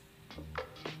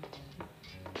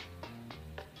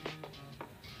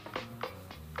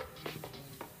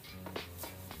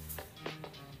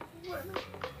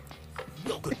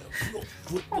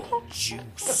Football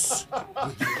Juice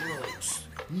with your hosts,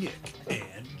 Nick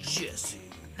and Jesse.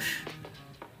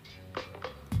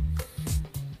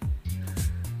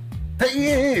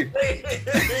 Hey!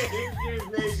 Juice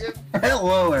Nation.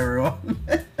 Hello, everyone.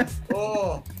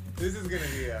 Oh, this is gonna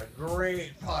be a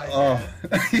great podcast.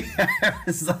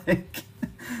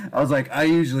 I was like, I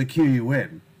usually cue you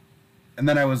in, and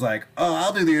then I was like, oh,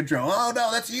 I'll do the intro. Oh no,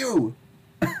 that's you.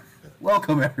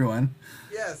 Welcome, everyone.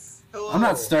 Yes. Hello. I'm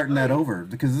not starting that over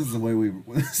because this is the way we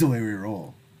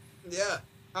roll. Yeah.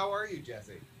 How are you,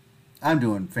 Jesse? I'm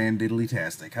doing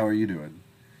fan-diddly-tastic. How are you doing?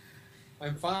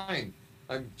 I'm fine.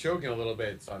 I'm choking a little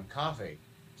bit, so I'm coughing.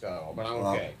 So, but I'm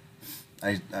Well, okay.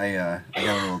 I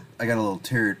got a little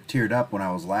teared up when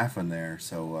I was laughing there,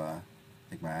 so I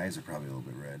think my eyes are probably a little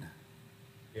bit red.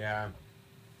 Yeah.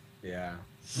 Yeah.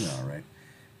 You're all right.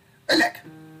 Nick!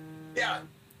 Yeah.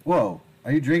 Whoa,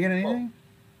 are you drinking anything?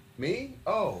 Me?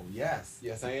 Oh, yes.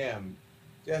 Yes, I am.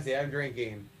 Jesse, I'm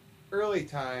drinking Early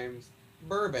Times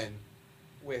bourbon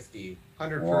whiskey,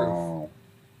 100 proof, Wow.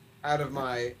 out of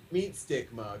my meat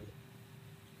stick mug.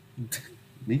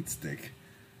 Meat stick.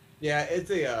 Yeah, it's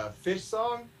a fish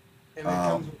song, and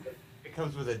it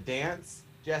comes with a dance.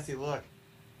 Jesse, look.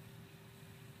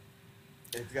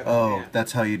 It's got a Oh, dance.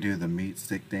 that's how you do the meat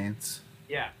stick dance?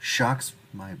 Yeah. Shocks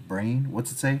my brain?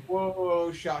 What's it say? Whoa,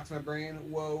 whoa, shocks my brain.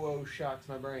 Whoa, whoa, shocks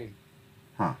my brain.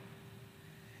 Huh.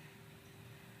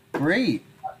 Great.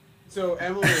 So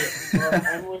Emily,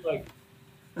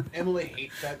 Emily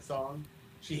hates that song.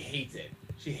 She hates it.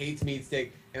 She hates Meat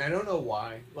Stick, and I don't know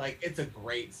why. Like, it's a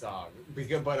great song,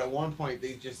 but at one point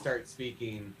they just start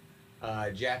speaking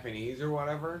Japanese or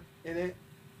whatever in it.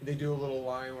 They do a little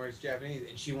line where it's Japanese,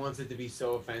 and she wants it to be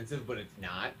so offensive, but it's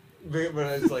not. But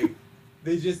it's like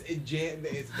it's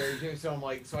very jam. So I'm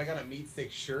like, so I got a Meat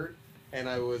Stick shirt, and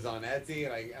I was on Etsy,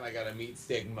 and I got a Meat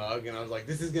Stick mug, and I was like,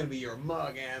 this is gonna be your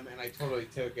mug, Em, and I totally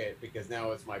took it because now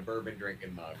it's my bourbon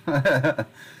drinking mug.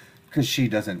 Because she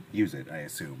doesn't use it, I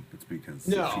assume. It's because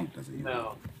she doesn't use it.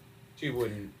 No, she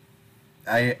wouldn't.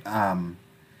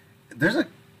 There's a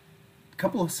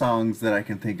couple of songs that I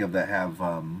can think of that have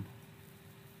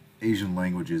Asian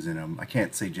languages in them. I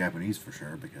can't say Japanese for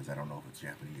sure because I don't know if it's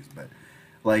Japanese, but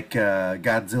like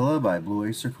Godzilla by Blue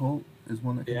Oyster Cult is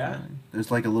one that comes to mind.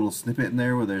 There's like a little snippet in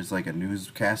there where there's like a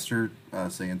newscaster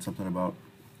saying something about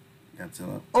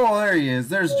Godzilla. Oh, there he is.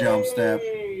 There's Jump Step.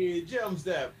 Hey, Jump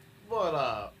Step. What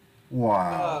up?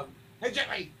 Wow. Hey,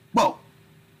 Jimmy. Whoa.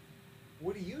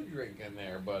 What are you drinking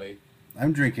there, buddy?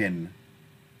 I'm drinking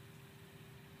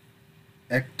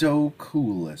Ecto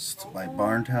Coolest by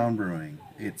Barntown Brewing.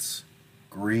 It's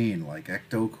green like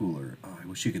Ecto Cooler. Oh, I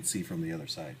wish you could see from the other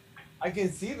side. I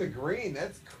can see the green.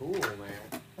 That's cool,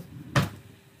 man.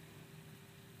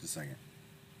 Just a second.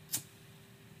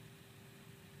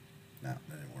 No, that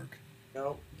didn't work.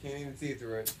 Nope, can't even see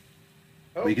through it.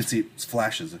 But you can see it's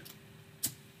flashes.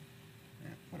 Yeah,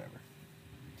 whatever.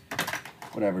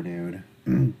 Whatever, dude.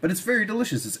 But it's very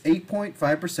delicious. It's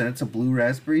 8.5%. It's a blue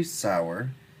raspberry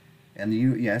sour. And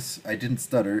yes, I didn't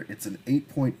stutter. It's an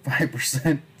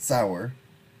 8.5% sour.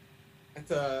 It's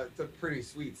a pretty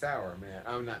sweet sour, man.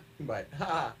 I'm not, but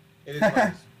it is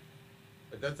nice.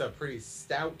 But that's a pretty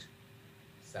stout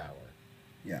sour.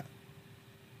 Yeah.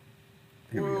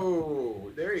 Here we go.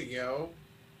 Whoa, there you go.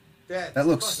 That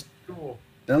looks cool.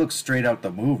 That looks straight out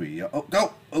the movie. Oh,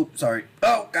 go! Oh, sorry.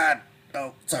 Oh, God!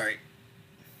 Oh, sorry.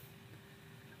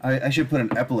 I should put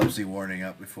an epilepsy warning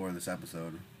up before this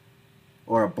episode.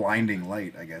 Or a blinding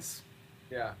light, I guess.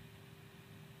 Yeah.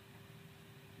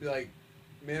 Be like,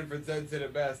 Manfred said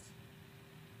it best.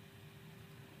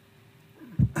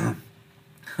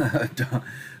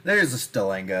 There's a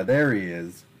Stalenga. There he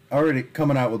is. Already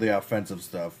coming out with the offensive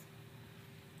stuff.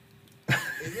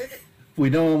 Is it? We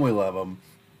know him, we love him.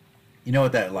 You know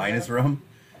what that line is from?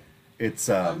 It's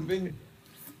you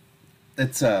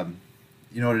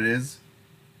know what it is?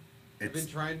 I've been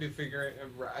trying to figure it.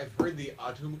 I've heard the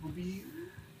automobile.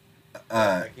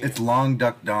 It's Long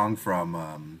Duck Dong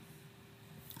from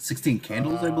 16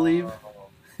 Candles, I believe.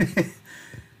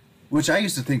 Which I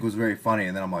used to think was very funny,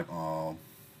 and then I'm like, oh.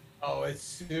 Oh, it's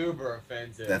super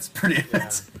offensive. That's pretty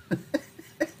offensive.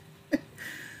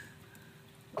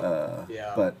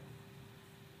 Yeah. But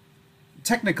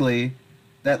technically,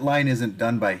 that line isn't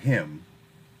done by him.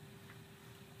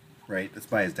 Right? It's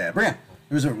by his dad. Brian!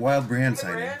 There's a wild Brian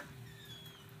sighting.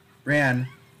 Brian,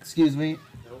 excuse me.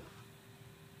 Nope.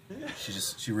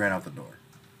 She ran out the door.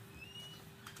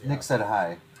 Yeah. Nick said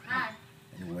hi. Hi.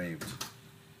 And waved.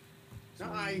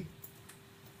 Hi.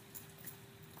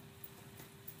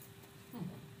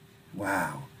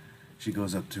 Wow. She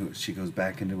goes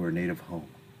back into her native home.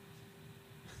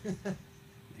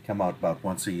 Kind come out about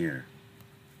once a year.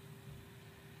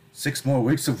 6 more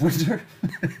weeks of winter.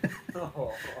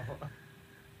 Oh.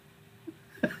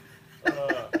 My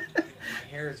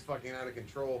hair is fucking out of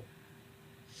control.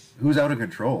 Who's out of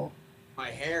control? My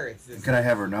hair, it's this. Can I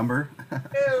have her number?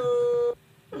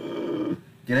 Ew.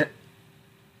 Get it?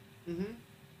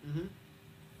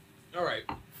 All right.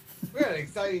 We got an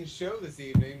exciting show this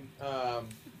evening.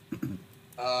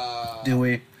 Do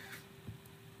we?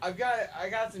 I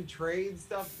got some trade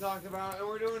stuff to talk about, and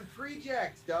we're doing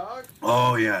pre-jacks, dog.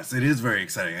 Oh yes, it is very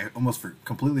exciting. I almost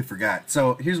completely forgot.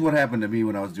 So here's what happened to me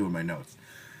when I was doing my notes.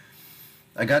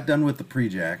 I got done with the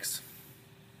pre-jacks,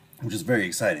 which is very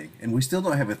exciting, and we still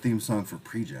don't have a theme song for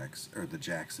pre-jacks or the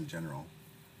jacks in general,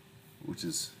 which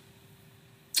is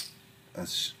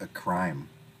a crime.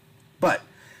 But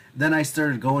then I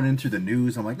started going into the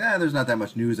news. I'm like, there's not that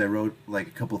much news. I wrote like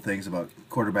a couple things about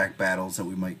quarterback battles that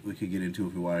we could get into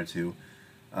if we wanted to.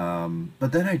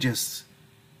 But then I just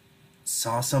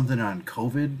saw something on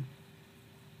COVID,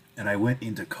 and I went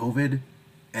into COVID,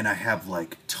 and I have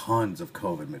like tons of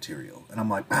COVID material, and I'm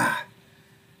like, I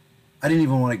didn't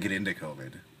even want to get into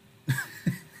COVID.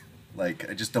 Like,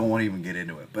 I just don't want to even get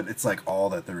into it. But it's like all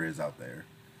that there is out there.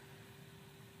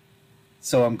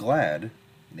 So I'm glad,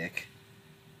 Nick,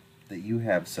 that you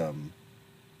have some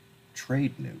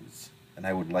trade news, and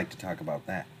I would like to talk about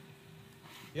that.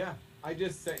 Yeah, I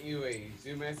just sent you a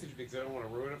Zoom message because I don't want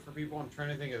to ruin it for people. I'm trying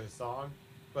to think of the song,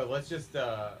 but let's just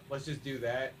do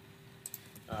that,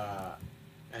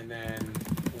 and then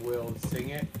we'll sing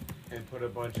it and put a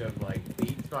bunch of like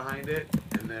beats behind it,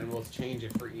 and then we'll change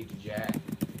it for each jack.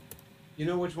 You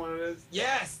know which one it is?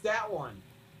 Yes, that one.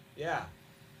 Yeah.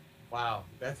 Wow,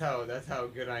 that's how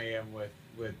good I am with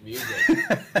music.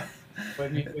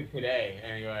 With music today,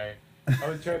 anyway. I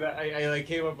was trying to. I like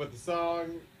came up with the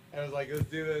song. I was like, let's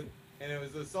do this, and it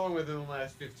was a song within the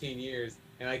last 15 years,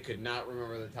 and I could not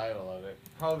remember the title of it.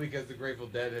 Probably because the Grateful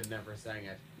Dead had never sang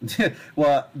it.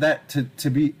 Well, that to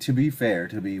be fair,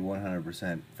 to be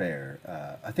 100% fair,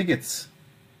 I think it's.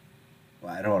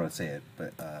 Well, I don't want to say it,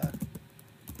 but.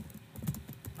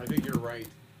 I think you're right.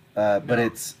 But No.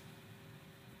 it's.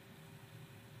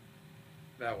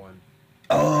 That one.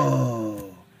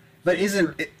 Oh, but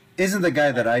isn't the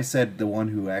guy that I said the one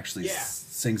who actually Yeah.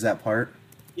 sings that part?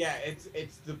 Yeah, it's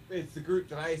the group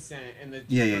that I sent and the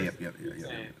Yeah. person you Yeah.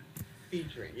 sent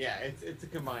featuring. Yeah, it's a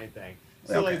combined thing.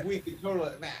 So Okay. like we could totally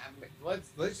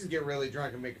let's just get really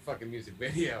drunk and make a fucking music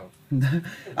video.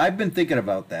 I've been thinking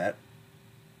about that,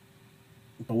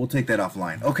 but we'll take that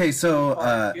offline. Okay, so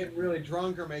Getting really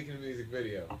drunk or making a music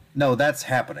video. no, that's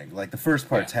happening. Like the first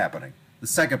part's Yeah. happening. The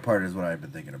second part is what I've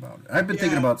been thinking about. I've been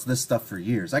thinking about this stuff for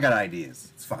years. I got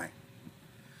ideas. It's fine.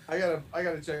 I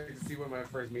gotta check to see when my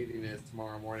first meeting is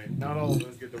tomorrow morning. Not all of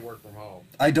us get to work from home.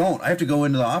 I don't. I have to go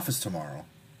into the office tomorrow.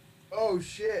 Oh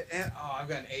shit! And I've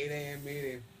got an 8 a.m.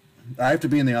 meeting. I have to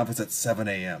be in the office at 7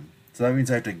 a.m. So that means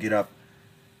I have to get up,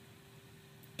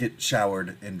 get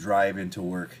showered, and drive into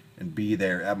work and be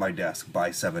there at my desk by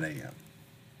 7 a.m.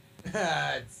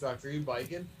 It sucks. Are you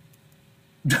biking?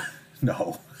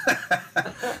 No.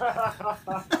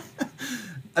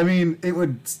 I mean,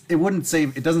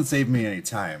 it doesn't save me any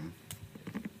time.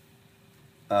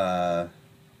 Oh,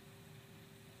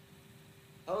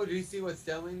 do you see what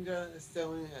Stelling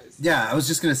Yeah, I was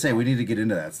just going to say, we need to get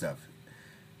into that stuff.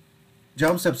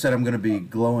 Jumpstep said I'm going to be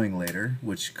glowing later,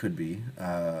 which could be.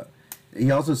 He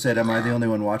also said, am I the only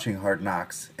one watching Hard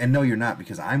Knocks? And no, you're not,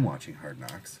 because I'm watching Hard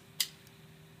Knocks.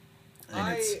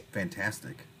 And it's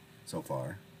fantastic so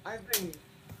far. I've been,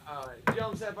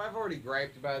 Jumpstep, I've already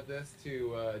griped about this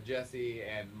to Jesse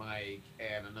and Mike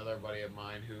and another buddy of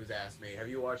mine who's asked me, have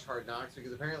you watched Hard Knocks?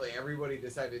 Because apparently everybody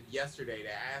decided yesterday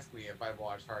to ask me if I've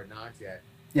watched Hard Knocks yet.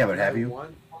 Yeah, but have you?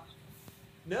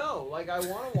 No, like I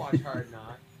want to watch Hard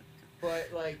Knocks, but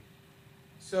like,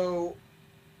 so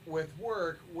with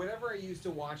work, whenever I used to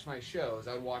watch my shows,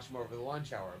 I would watch them over the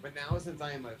lunch hour. But now since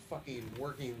I am a fucking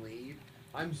working lead,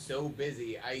 I'm so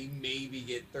busy, I maybe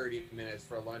get 30 minutes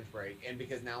for a lunch break. And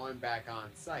because now I'm back on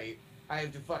site, I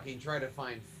have to fucking try to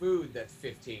find food that's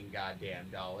 $15 goddamn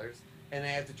dollars. And I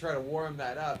have to try to warm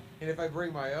that up. And if I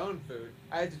bring my own food,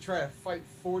 I have to try to fight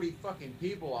 40 fucking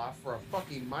people off for a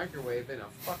fucking microwave in a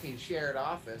fucking shared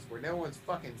office where no one's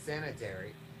fucking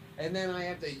sanitary. And then I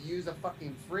have to use a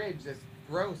fucking fridge that's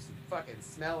gross and fucking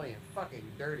smelly and fucking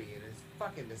dirty. And it's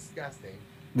fucking disgusting.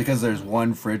 Because there's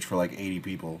one fridge for like 80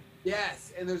 people.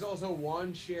 Yes, and there's also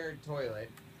one shared toilet.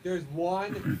 There's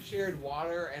one shared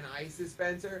water and ice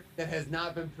dispenser that has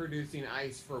not been producing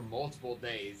ice for multiple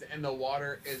days, and the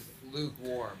water is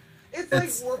lukewarm. It's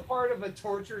like we're part of a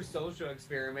torture social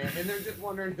experiment, and they're just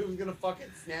wondering who's gonna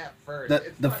fucking snap first. The,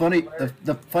 It's the fucking funny hilarious.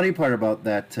 the funny part about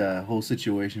that whole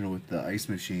situation with the ice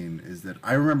machine is that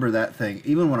I remember that thing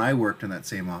even when I worked in that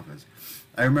same office.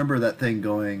 I remember that thing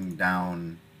going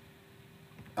down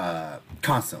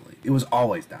constantly. It was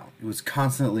always down. It was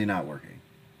constantly not working.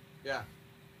 Yeah,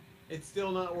 it's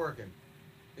still not working.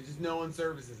 It's just no one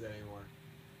services it anymore.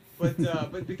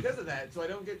 But because of that, so I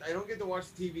don't get to watch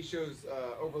the TV shows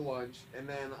over lunch, and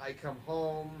then I come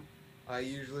home. I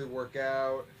usually work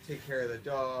out, take care of the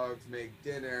dogs, make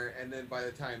dinner, and then by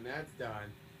the time that's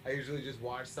done, I usually just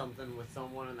watch something with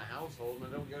someone in the household, and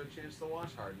I don't get a chance to watch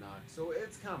Hard Knocks. So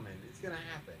it's coming. It's gonna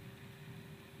happen.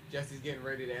 Jesse's getting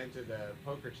ready to enter the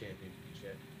poker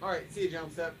championship. All right, see you,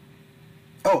 Jump Step.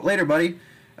 Oh, later, buddy.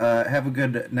 Have a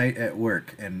good night at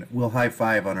work, and we'll high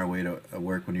five on our way to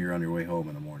work when you're on your way home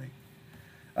in the morning.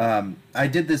 I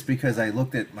did this because I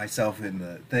looked at myself in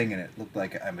the thing, and it looked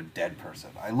like I'm a dead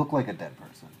person. I look like a dead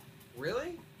person.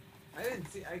 Really? I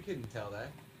couldn't tell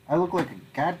that. I look like a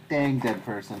god dang dead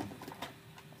person.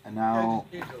 And now,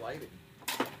 Just change the lighting.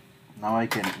 I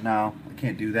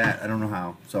can't do that. I don't know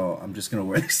how. So I'm just gonna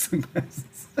wear these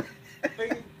sunglasses.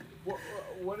 Hey,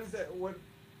 what is that? What?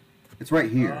 It's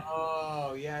right here.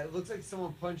 Oh, yeah. It looks like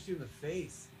someone punched you in the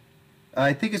face.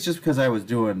 I think it's just because I was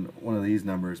doing one of these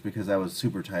numbers because I was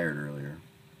super tired earlier.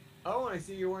 Oh, and I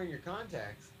see you're wearing your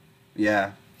contacts.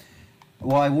 Yeah.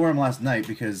 Well, I wore them last night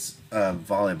because of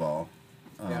volleyball.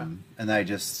 Yeah. And I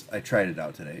tried it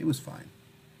out today. It was fine.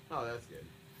 Oh, that's good.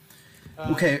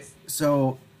 Okay,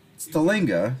 so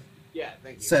Stalinga Yeah,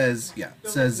 thank you. says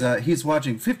he's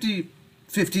watching 50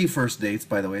 first dates.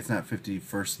 By the way, it's not 50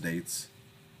 first dates.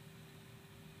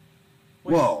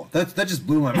 Wait. Whoa, that just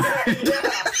blew my mind.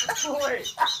 Yeah,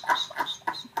 wait.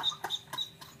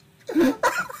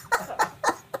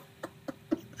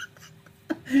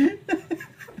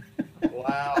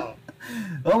 Wow.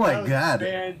 Oh my That was god.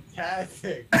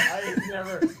 fantastic. I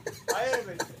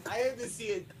had to see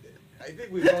it. I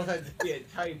think we both had to see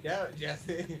it typed out,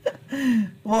 Jesse.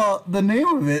 Well, the name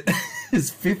of it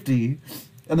is 50,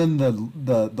 and then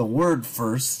the word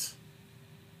first,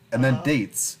 and then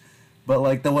dates. But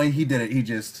like the way he did it, he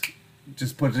just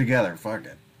put it together. Fuck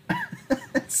it.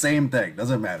 Same thing.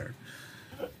 Doesn't matter.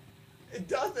 It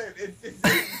doesn't. It's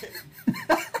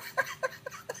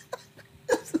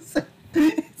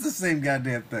the same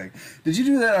goddamn thing. Did you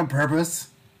do that on purpose?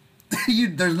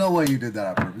 There's no way you did that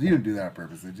on purpose. You didn't do that on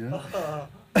purpose, did you?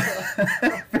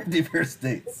 50 first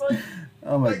dates. It's like,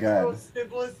 Oh my like the god. most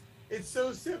simplest. It's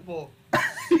so simple,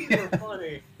 super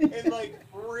funny, and like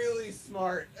really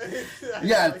smart.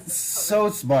 Yeah, Like, it's so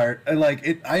smart. And like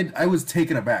it, I was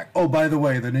taken aback. Oh, by the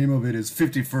way, the name of it is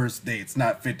 50 First Dates,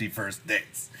 not 50 First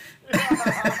Dates.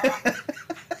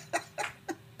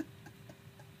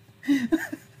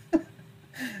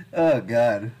 Oh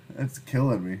god, that's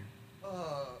killing me.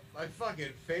 my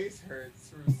fucking face hurts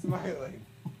from smiling.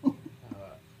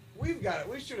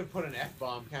 We should have put an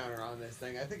F-bomb counter on this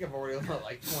thing. I think I've already let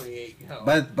like 28 go.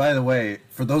 By the way,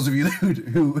 for those of you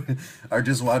who are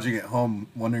just watching at home,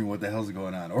 wondering what the hell's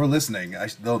going on, or listening,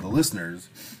 the listeners,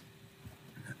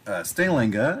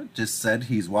 Stalinga just said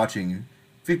he's watching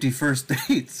 50 First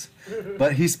Dates,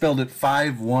 but he spelled it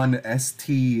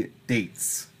 51ST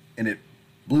dates, and it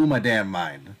blew my damn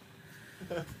mind.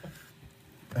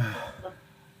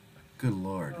 Good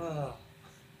lord, I was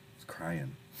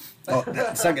crying. Oh,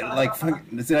 second, like,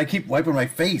 see, I keep wiping my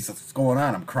face. That's what's going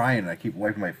on. I'm crying, and I keep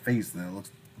wiping my face, and it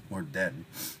looks more dead.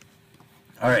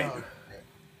 All right,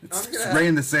 let's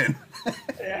rein this in.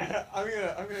 Yeah, I'm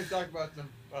gonna talk about some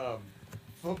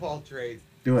football trades.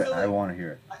 Do it. So, I want to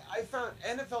hear it. I found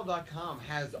NFL.com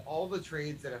has all the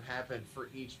trades that have happened for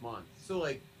each month. So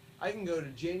like, I can go to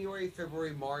January,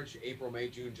 February, March, April, May,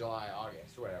 June, July,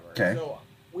 August, whatever. Okay. So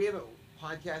we haven't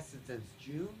podcasted since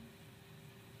June.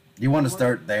 You want to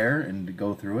start there and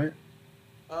go through it?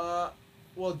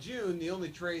 Well, June, the only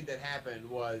trade that happened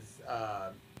was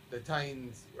the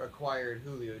Titans acquired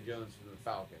Julio Jones from the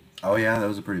Falcons. Oh yeah, that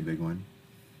was a pretty big one.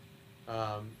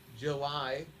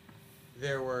 July,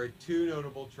 there were two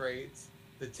notable trades.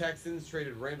 The Texans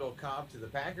traded Randall Cobb to the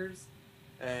Packers,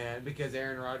 and because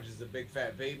Aaron Rodgers is a big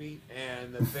fat baby,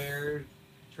 and the Bears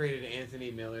traded Anthony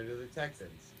Miller to the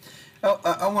Texans. Oh,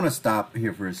 I want to stop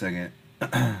here for a second.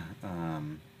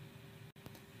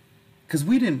 Because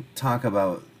we didn't talk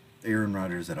about Aaron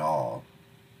Rodgers at all.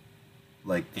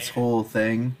 Like, this whole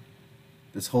thing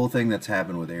that's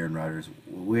happened with Aaron Rodgers,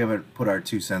 we haven't put our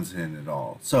 2 cents in at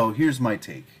all. So, here's my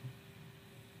take,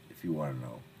 if you want to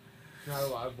know.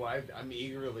 No, I'm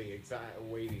eagerly excited,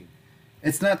 waiting.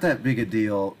 It's not that big a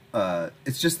deal.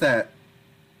 It's just that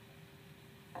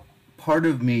part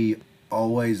of me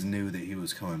always knew that he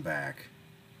was coming back.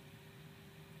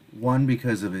 One,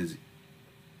 because of his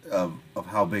of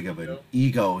how big of an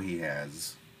ego he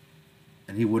has,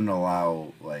 and he wouldn't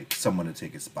allow like someone to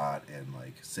take his spot and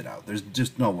like sit out. There's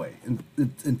just no way. And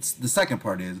it's the second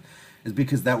part is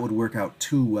because that would work out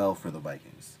too well for the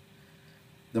Vikings.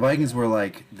 The Vikings were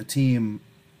like the team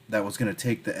that was going to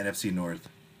take the NFC North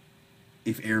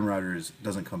if Aaron Rodgers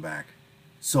doesn't come back.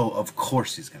 So of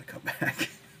course he's going to come back.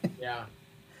 Yeah.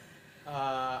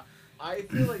 I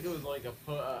feel like it was like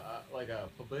a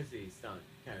publicity stunt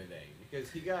kind of thing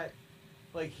because he got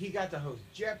to host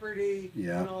Jeopardy.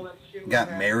 Yeah. And all that shit.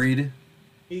 Got married.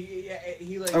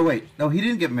 He like. Oh wait, no, he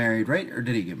didn't get married, right? Or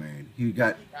did he get married? He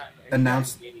got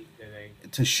announced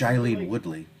to Shailene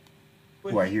Woodley,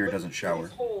 who I hear doesn't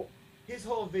shower. His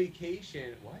whole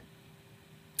vacation. What?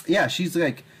 Yeah, she's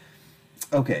like,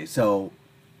 okay, so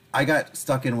I got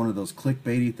stuck in one of those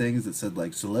clickbaity things that said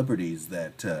like celebrities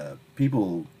that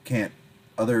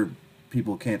other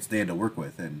people can't stand to work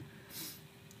with, and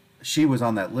she was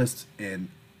on that list, and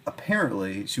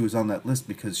apparently she was on that list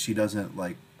because she doesn't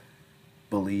like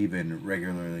believe in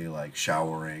regularly like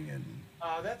showering and.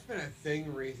 That's been a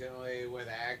thing recently with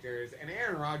actors, and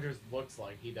Aaron Rodgers looks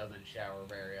like he doesn't shower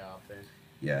very often.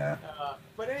 Yeah.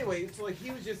 But anyway, so like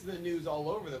he was just in the news all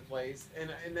over the place,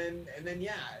 and then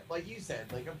yeah, like you said,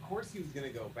 like of course he was gonna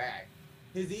go back.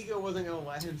 His ego wasn't gonna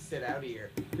let him sit out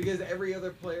here because every other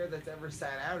player that's ever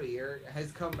sat out here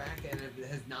has come back and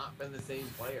has not been the same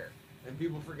player, and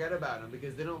people forget about him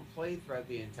because they don't play throughout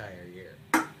the entire year.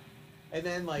 And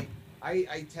then like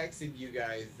I texted you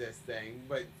guys this thing,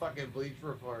 but fucking Bleach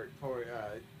Report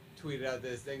tweeted out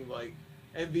this thing like.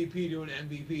 MVP doing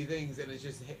MVP things, and it's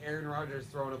just Aaron Rodgers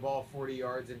throwing a ball 40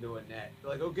 yards into a net. They're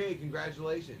like, okay,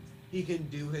 congratulations. He can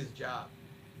do his job.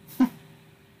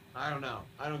 I don't know.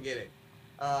 I don't get it.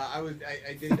 I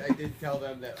did tell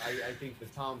them that I think the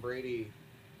Tom Brady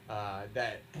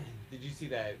did you see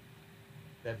that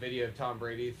video of Tom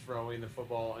Brady throwing the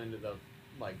football into the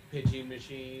like pitching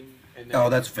machine? And then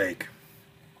That's fake.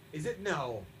 Is it?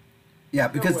 No. Yeah,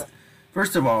 because No,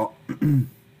 first of all.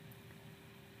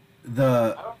 I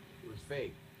don't think it was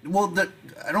fake. Well,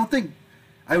 I don't think.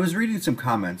 I was reading some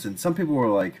comments, and some people were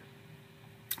like,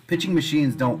 pitching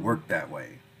machines don't work that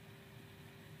way.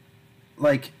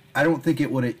 Like, I don't think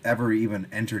it would have ever even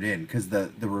entered in, because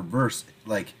the reverse,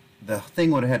 like, the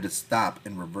thing would have had to stop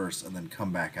and reverse and then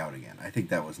come back out again. I think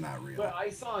that was not real. But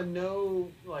I saw no,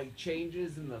 like,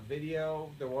 changes in the video.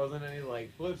 There wasn't any,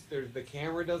 like, flips. The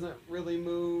camera doesn't really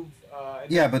move.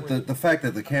 Yeah, but the fact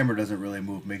that the camera doesn't really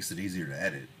move makes it easier to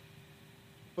edit.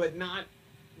 But not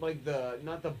like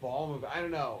not the ball move. I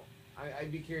don't know.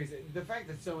 I'd be curious. The fact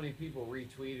that so many people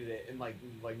retweeted it and like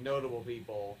notable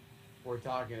people were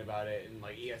talking about it and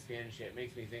like ESPN and shit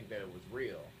makes me think that it was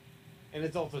real. And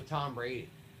it's also Tom Brady.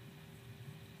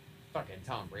 Fucking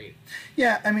Tom Brady.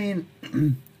 Yeah, I mean,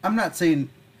 I'm not saying.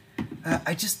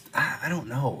 I don't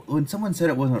know. When someone said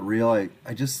it wasn't real,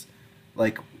 I just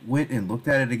like went and looked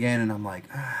at it again, and I'm like,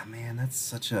 man, that's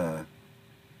such a.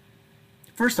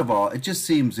 First of all, it just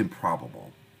seems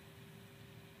improbable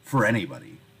for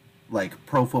anybody, like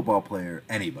pro football player,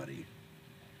 anybody.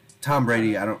 Tom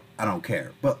Brady, I don't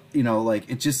care, but you know, like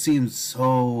it just seems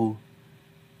so.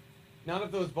 Not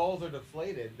if those balls are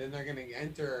deflated, then they're gonna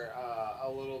enter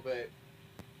a little bit.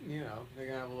 You know, they're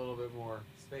gonna have a little bit more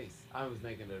space. I was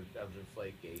making a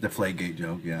Deflategate. Deflategate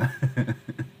joke, yeah.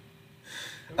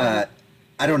 I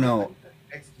don't know.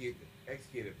 Execute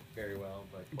it very well,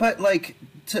 but like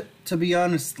to be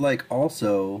honest, like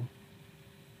also,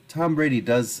 Tom Brady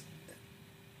does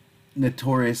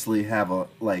notoriously have a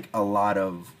lot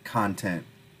of content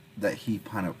that he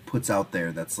kind of puts out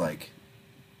there that's like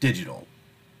digital,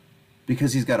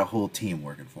 because he's got a whole team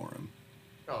working for him.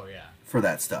 Oh yeah. For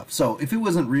that stuff. So if it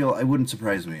wasn't real, it wouldn't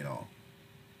surprise me at all.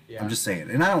 Yeah. I'm just saying,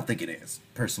 and I don't think it is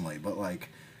personally, but like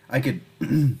I could.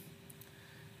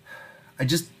 I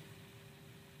just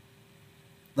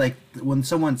like when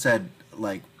someone said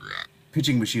like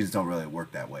pitching machines don't really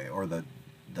work that way, or the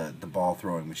ball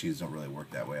throwing machines don't really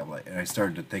work that way. I'm like, and I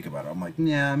started to think about it. I'm like,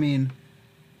 yeah, I mean,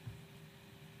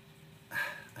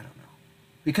 I don't know,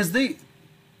 because they,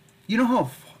 you know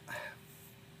how.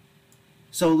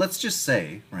 So let's just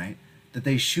say, right, that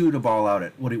they shoot a ball out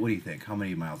at what do you think? How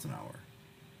many miles an hour?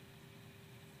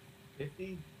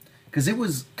 50. Because it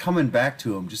was coming back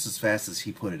to him just as fast as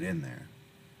he put it in there.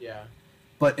 Yeah.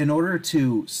 But in order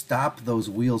to stop those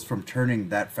wheels from turning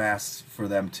that fast for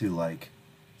them to, like,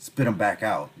 spit them back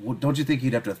out, don't you think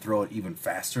he'd have to throw it even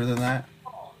faster than that?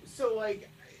 Oh, so, like,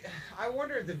 I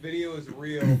wonder if the video is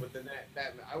real, but then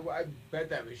I bet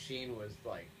that machine was,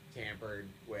 like, tampered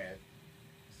with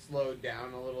slowed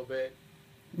down a little bit.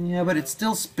 Yeah, but it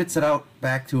still spits it out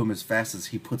back to him as fast as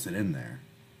he puts it in there.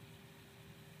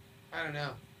 I don't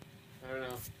know.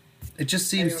 It just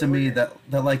seems Anyway, to me we're-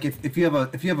 that like if you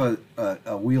have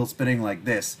a wheel spinning like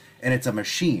this and it's a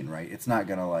machine, right? It's not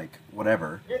gonna like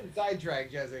whatever. You're getting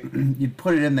sidetracked, Jesse. You'd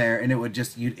put it in there and it would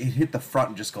just it'd hit the front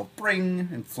and just go bring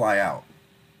and fly out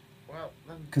Well,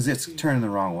 let me because it's see turning the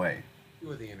wrong way.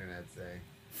 what the internet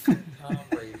say. Tom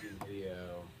Brady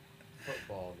video,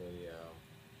 football video,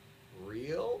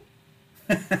 real?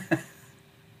 And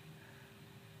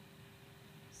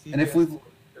if we- CBS,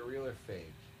 real or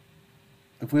fake?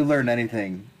 If we learn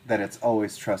anything, that it's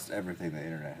always trust everything the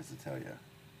internet has to tell you.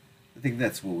 I think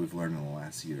that's what we've learned in the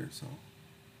last year or so.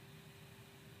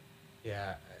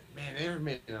 Yeah, man,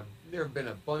 there have been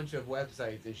a bunch of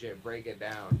websites and shit break it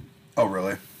down. Oh,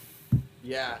 really?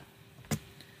 Yeah,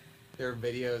 there are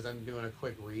videos. I'm doing a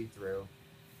quick read through.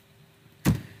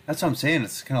 That's what I'm saying.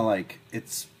 It's kind of like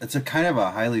it's a kind of a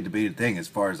highly debated thing as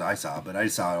far as I saw, but I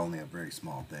saw only a very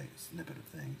small thing, snippet of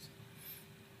things.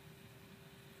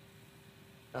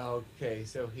 Okay,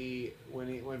 so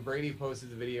when Brady posted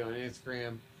the video on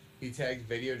Instagram, he tagged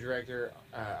video director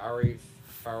Ari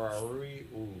Fararui,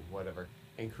 whatever,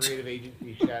 and creative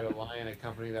agency Shadow Lion, a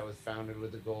company that was founded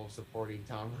with the goal of supporting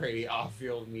Tom Brady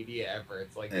off-field media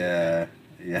efforts. Like Yeah.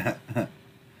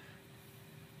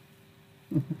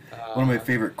 One of my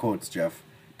favorite quotes, Jeff.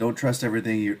 Don't trust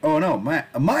everything you. Oh no,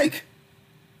 Mike.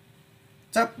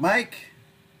 What's up, Mike?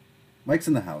 Mike's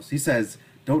in the house. He says,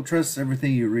 "Don't trust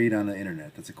everything you read on the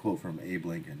internet." That's a quote from Abe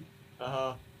Lincoln.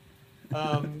 So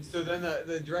then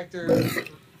the director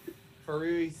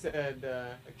Farui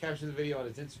said, captioned the video on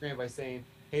his Instagram by saying,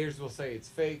 "Haters will say it's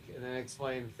fake," and then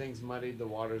explained things muddied the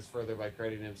waters further by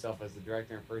crediting himself as the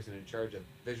director and person in charge of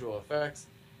visual effects.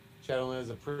 Shadowland is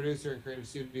a producer and creative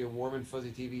studio, Warm and Fuzzy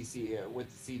TV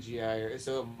with the CGI,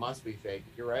 so it must be fake.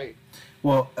 You're right.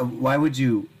 Well, why would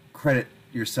you credit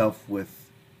yourself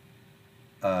with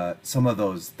some of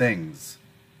those things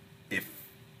if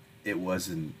it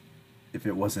wasn't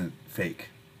fake?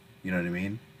 You know what I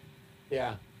mean?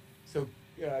 Yeah. So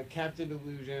Captain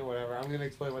Delusion, whatever. I'm gonna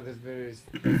explain what this video is.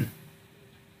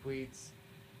 Tweets.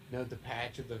 Note the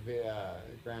patch of the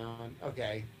ground.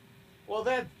 Okay. Well,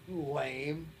 that's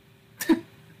lame.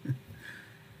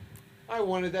 I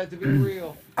wanted that to be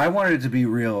real. I wanted it to be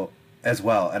real as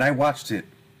well, and I watched it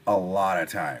a lot of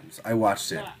times. I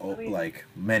watched it Yeah, I mean- like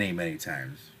many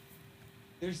times.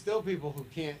 There's still people who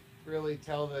can't really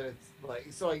tell that it's like.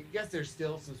 So I guess there's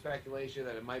still some speculation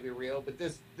that it might be real, but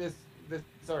this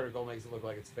article makes it look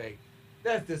like it's fake.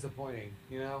 That's disappointing,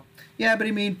 you know. Yeah, but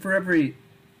I mean, for every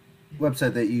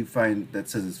website that you find that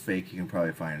says it's fake, you can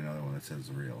probably find another one that says it's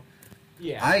real.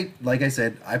 Yeah. Like I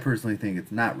said, I personally think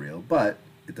it's not real, but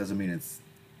it doesn't mean it's.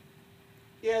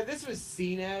 Yeah, this was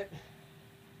CNET,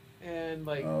 and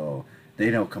like Oh,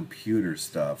 they know computer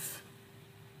stuff.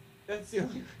 that's the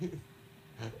only reason.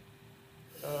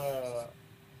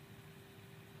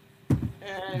 They're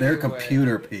Anyway,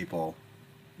 computer people.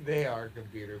 They are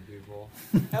computer people.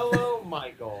 Hello,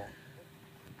 Michael.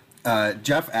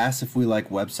 Jeff asked if we like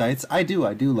websites. I do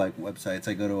like websites.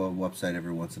 I go to a website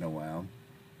every once in a while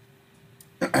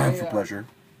for pleasure.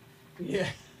 Yeah.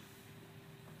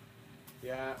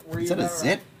 Yeah. Were Is you that a ever-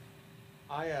 zit?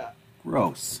 I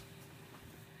Gross.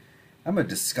 I'm a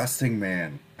disgusting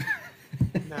man.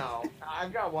 no.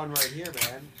 I've got one right here,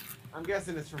 man. I'm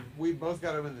guessing it's from. We both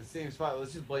got them in the same spot.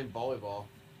 Let's just blame volleyball.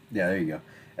 Yeah, there you go.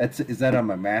 Is that on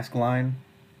my mask line?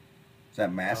 Is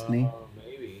that mask knee?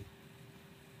 Maybe.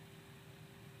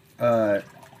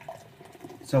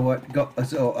 So what?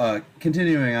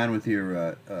 Continuing on with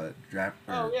your draft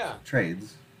Oh, yeah.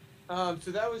 trades. So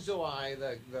that was July.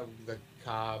 The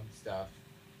Cobb stuff.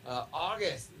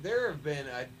 August. There have been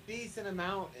a decent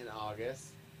amount in August.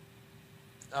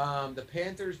 The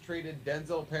Panthers traded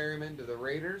Denzel Perryman to the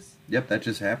Raiders. Yep, that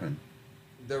just happened.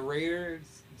 The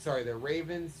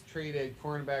Ravens traded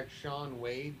cornerback Sean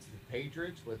Wade to the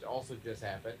Patriots, which also just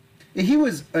happened. He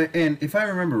was, and if I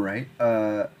remember right,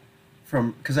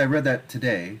 because I read that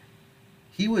today,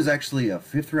 he was actually a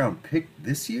 5th-round pick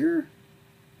this year.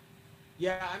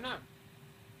 Yeah, I'm not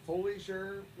fully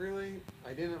sure, really.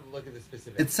 I didn't look at the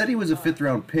specifics. It said he was a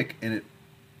 5th-round pick, and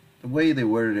the way they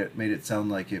worded it made it sound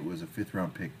like it was a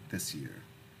 5th-round pick this year.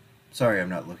 Sorry, I'm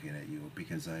not looking at you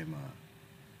because I'm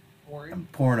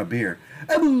pouring a beer.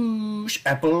 Aboosh,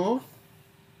 apple.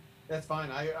 That's fine.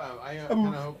 I kind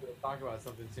of hope we'll talk about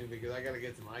something soon because I got to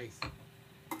get some ice.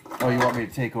 Oh, you want me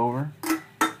to take over?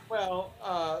 Well,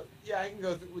 yeah, I can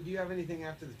go through. Do you have anything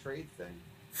after the trades thing?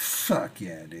 Fuck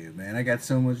yeah, dude, man. I got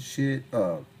so much shit.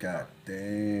 Oh, god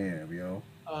damn, yo.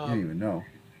 You don't even know.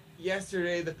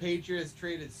 yesterday the Patriots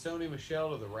traded Sony Michel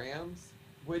to the Rams,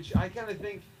 which I kind of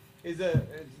think is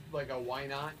like a why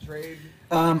not trade.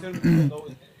 Sony Michel's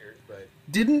always injured, but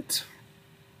Didn't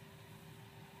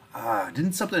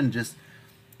something just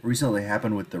recently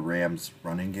happen with the Rams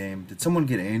running game? Did someone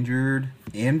get injured?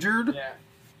 Injured? yeah.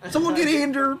 Someone get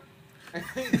injured? I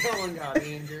think someone got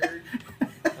injured.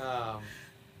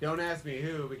 Don't ask me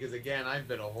who, because again, I've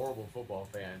been a horrible football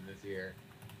fan this year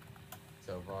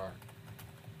so far.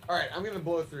 All right, I'm gonna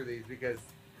blow through these because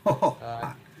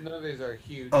none of these are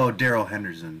huge. Oh, Daryl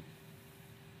Henderson.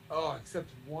 Oh,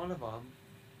 except one of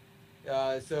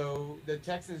them. So the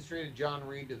Texans traded John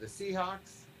Reed to the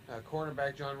Seahawks,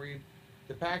 cornerback John Reed.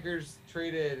 The Packers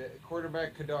traded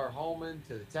quarterback Kadar Hallman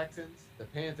to the Texans. The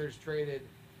Panthers traded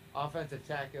offensive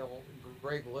tackle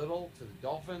Greg Little to the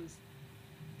Dolphins.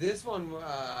 This one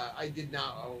I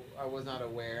was not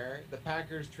aware. The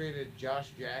Packers traded Josh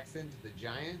Jackson to the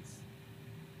Giants.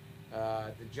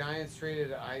 The Giants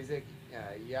traded Isaac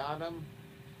Yiadom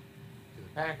to the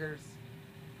Packers.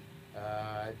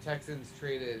 Texans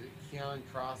traded Keon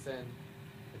Crossan,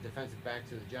 a defensive back,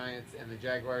 to the Giants, and the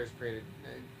Jaguars traded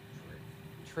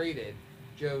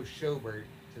Joe Schobert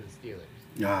to the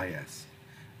Steelers. Ah, yes.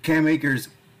 Cam Akers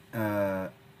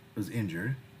was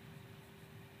injured.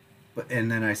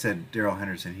 And then I said Daryl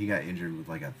Henderson, he got injured with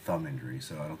like a thumb injury,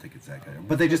 so I don't think it's that good.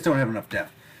 But they just don't have enough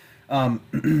depth.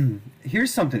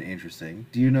 Here's something interesting.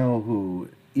 Do you know who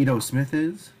Ito Smith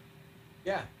is?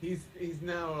 Yeah, he's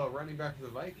now a running back for the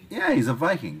Vikings. Yeah, he's a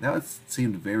Viking. That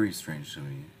seemed very strange to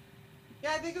me.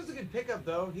 Yeah, I think it was a good pickup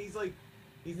though.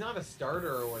 He's not a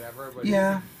starter or whatever, but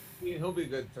yeah, he'll be a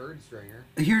good third stringer.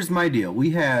 Here's my deal.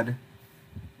 We had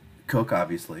Cook,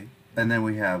 obviously, and then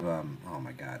we have oh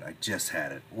my god, I just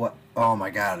had it. What? Oh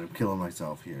my god, I'm killing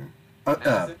myself here.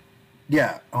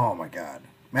 Yeah. Oh my god,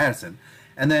 Madison.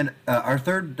 And then our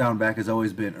third down back has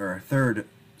always been, or our third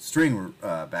string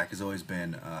back has always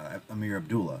been Amir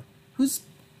Abdullah, who's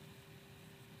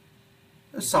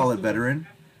a solid veteran.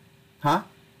 Huh?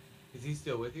 Is he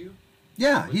still with you?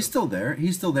 Yeah, he's still there.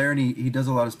 He's still there, and he does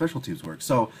a lot of special teams work.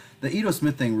 So the Ito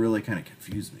Smith thing really kind of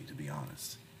confused me, to be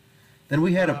honest. Then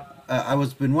we had I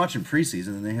was been watching preseason,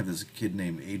 and they have this kid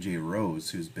named AJ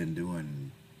Rose who's been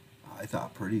doing, I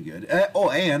thought, pretty good.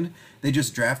 And they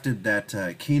just drafted that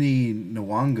Kini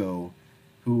Nwango,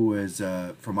 who was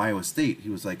from Iowa State. He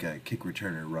was like a kick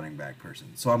returner, running back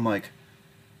person. So I'm like,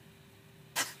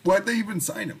 why'd they even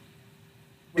sign him?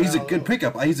 He's a good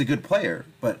pickup. He's a good player,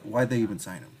 but why'd they even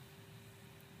sign him?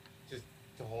 Just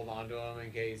to hold on to him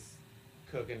in case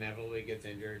Cook inevitably gets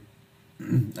injured.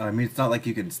 I mean, it's not like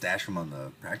you can stash him on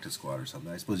the practice squad or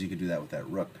something. I suppose you could do that with that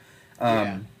rook.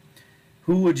 Yeah.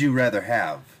 Who would you rather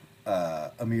have,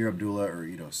 Amir Abdullah or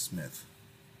Ito Smith?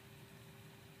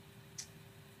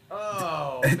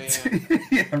 Oh man.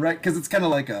 Yeah, right. Because it's kind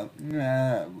of like a.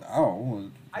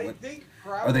 I think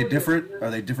probably. Are they different? Are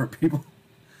they different people?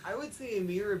 I would say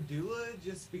Amir Abdullah,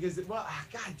 just because. God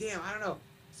damn, I don't know.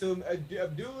 So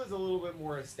Abdullah's a little bit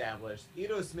more established.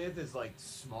 Ito Smith is like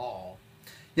small.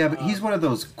 Yeah, but he's one of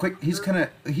those quick. He's kind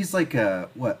of. He's like a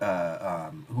what?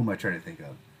 Who am I trying to think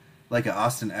of? Like a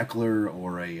Austin Eckler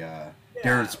or a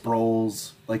Darren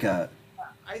Sproles, like a.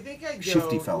 I think I'd go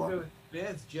shifty fella. with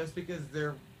Smith just because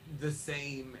they're the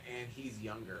same and he's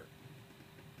younger.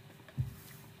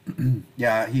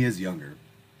 Yeah, he is younger.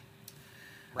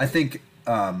 Right. I think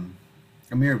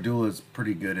Amir Abdullah is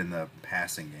pretty good in the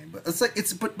passing game, but it's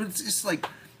just like,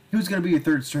 who's going to be your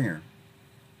third stringer?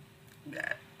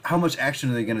 How much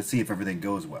action are they going to see if everything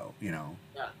goes well? You know.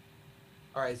 Yeah.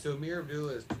 All right. So Amir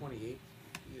Abdullah is 28.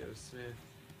 Ito Smith.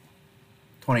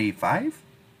 25.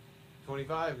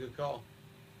 25. Good call.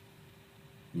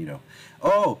 You know.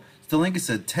 Oh, Stalinka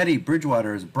said Teddy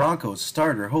Bridgewater is Broncos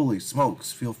starter. Holy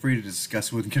smokes! Feel free to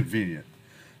discuss when convenient.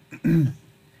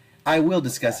 I will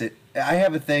discuss it. I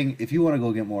have a thing. If you want to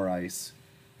go get more ice,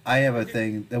 I have a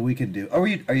thing that we can do. Are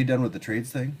you done with the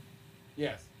trades thing?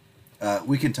 Yes.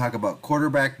 We can talk about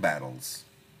quarterback battles.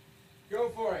 Go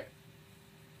for it.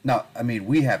 No, I mean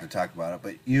we have to talk about it,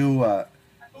 but you. I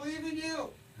believe in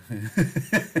you.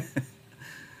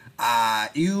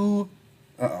 You.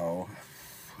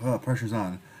 Pressure's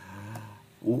on.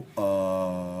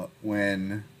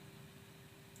 When.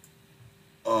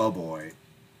 Oh boy.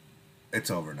 It's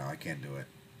over now. I can't do it.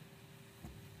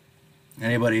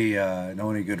 Anybody know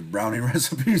any good brownie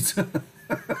recipes?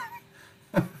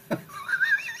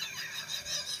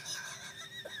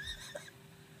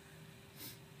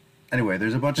 Anyway,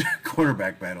 there's a bunch of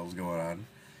quarterback battles going on.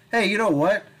 Hey, you know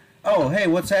what? Oh, hey,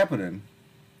 what's happening?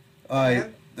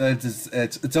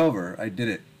 It's over. I did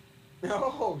it.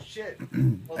 Oh shit!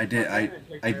 I did.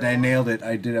 I nailed it.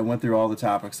 I did. I went through all the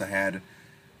topics I had,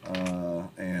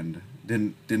 and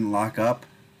didn't lock up.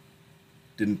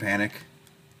 Didn't panic.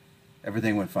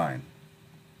 Everything went fine.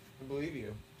 I believe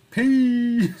you.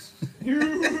 Peace.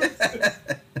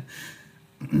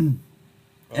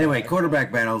 Anyway, Oh,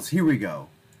 quarterback battles. Here we go.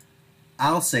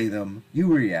 I'll say them. You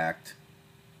react.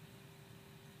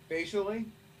 facially.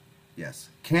 Yes.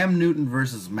 Cam Newton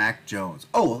versus Mac Jones.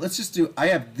 Oh, let's just do. I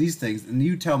have these things, and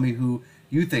you tell me who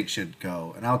you think should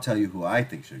go, and I'll tell you who I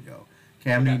think should go.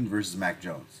 Cam Okay. Newton versus Mac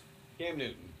Jones. Cam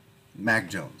Newton. Mac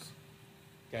Jones.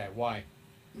 Okay, why?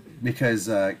 Because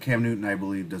Cam Newton, I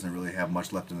believe, doesn't really have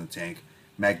much left in the tank.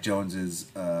 Mac Jones is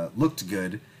looked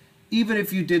good. Even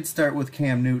if you did start with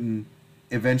Cam Newton,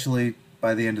 eventually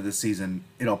by the end of the season,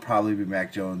 it'll probably be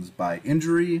Mac Jones by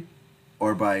injury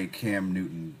or by Cam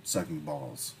Newton sucking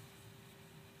balls.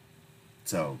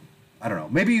 So I don't know.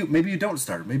 Maybe you don't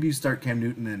start. Maybe you start Cam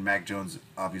Newton and Mac Jones.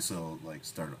 Obviously, will like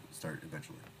start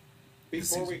eventually.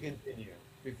 Before we continue,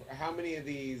 how many of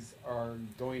these are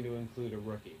going to include a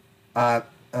rookie?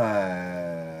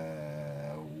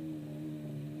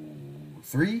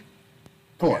 3,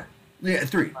 4, yeah,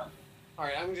 3. All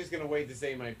right, I'm just gonna wait to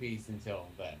say my piece until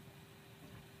then.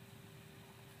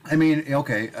 I mean,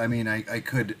 okay. I mean, I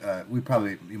could. We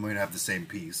might have the same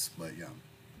piece, but yeah.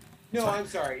 No, Fine. I'm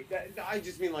sorry. I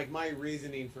just mean like my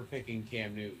reasoning for picking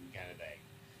Cam Newton kind of thing.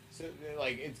 So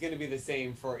like it's gonna be the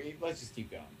same for. Let's just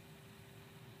keep going.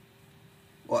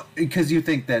 Well, because you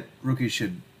think that rookies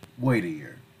should wait a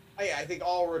year. Yeah, I think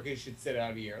all rookies should sit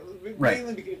out a year. Right.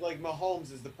 Mainly because like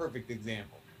Mahomes is the perfect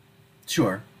example.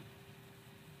 Sure.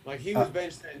 Like he was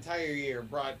benched the entire year,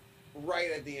 brought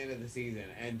right at the end of the season,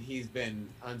 and he's been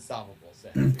unstoppable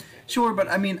since. Sure, but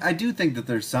I mean, I do think that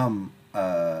there's some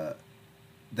that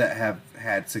have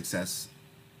had success.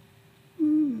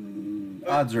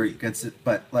 Odds are against it,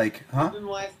 but like, huh? In the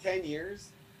last 10 years,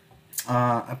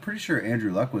 I'm pretty sure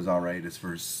Andrew Luck was all right his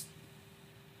first.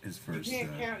 you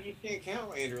can't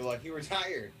count Andrew Luck. He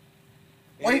retired.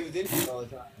 And Wait. he was injured all the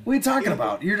time. What are you talking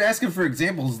about? You're asking for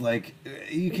examples. Like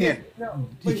you can't No,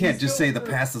 you but can't he just still say the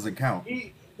threw- pass doesn't count.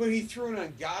 But he threw an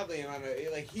ungodly amount of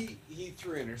he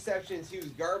threw interceptions. He was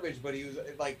garbage, but he was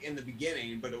like in the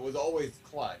beginning, but it was always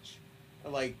clutch.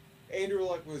 Like Andrew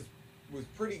Luck was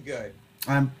pretty good.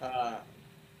 I'm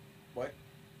What?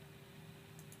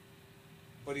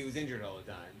 But he was injured all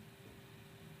the time.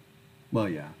 well,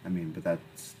 yeah. I mean, but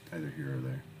that's either here or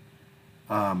there.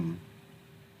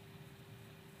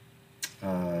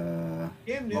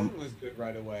 Cam Newton was good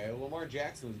right away. Lamar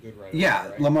Jackson was good right away. Yeah,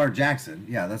 right? Lamar Jackson.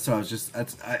 Yeah, that's what I was just.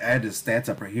 I had his stats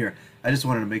up right here. I just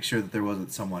wanted to make sure that there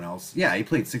wasn't someone else. Yeah, he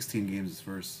played 16 games his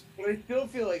first. But I still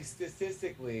feel like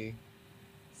statistically,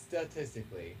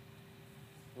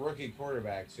 rookie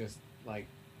quarterbacks just like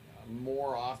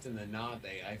more often than not,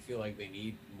 I feel like they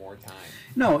need more time.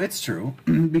 No, it's true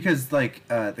because like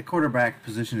the quarterback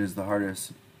position is the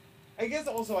hardest. I guess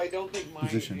also I don't think my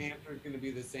Position. answer is going to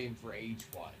be the same for each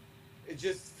one. It's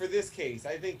just for this case,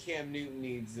 I think Cam Newton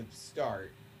needs to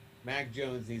start. Mac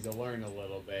Jones needs to learn a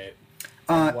little bit.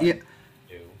 What Yeah. to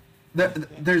do.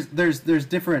 There's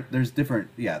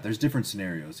different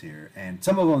scenarios here, and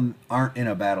some of them aren't in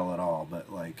a battle at all.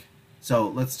 But like, so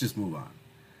let's just move on.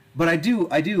 But I do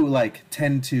like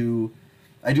tend to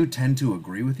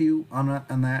agree with you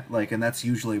on that. Like, and that's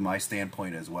usually my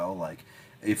standpoint as well. Like,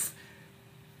 if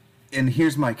and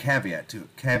here's my caveat to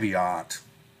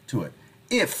it: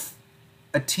 if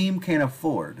a team can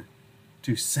afford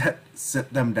to set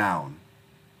them down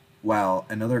while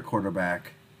another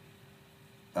quarterback,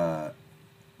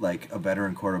 like a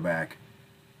veteran quarterback,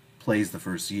 plays the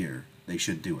first year, they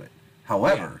should do it.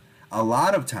 However, a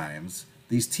lot of times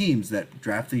these teams that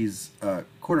draft these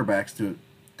quarterbacks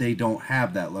they don't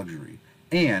have that luxury,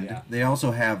 and they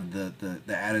also have the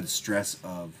added stress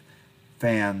of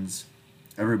fans,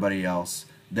 everybody else,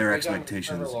 their Are you talking about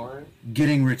expectations, Trevor Lawrence?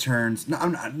 getting returns. No,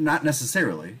 I'm not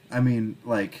necessarily. I mean,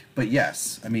 like, but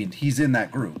yes, I mean he's in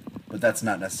that group, but that's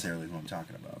not necessarily who I'm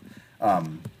talking about.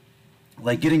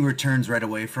 Like getting returns right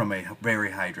away from a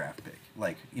very high draft pick.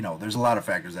 Like, you know, there's a lot of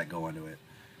factors that go into it.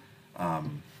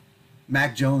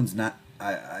 Mac Jones,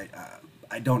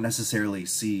 I don't necessarily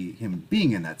see him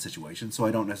being in that situation, so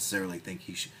I don't necessarily think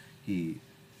he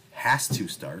has to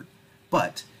start.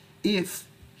 But if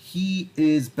he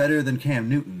is better than Cam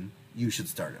Newton, you should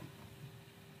start him.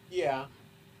 Yeah,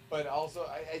 but also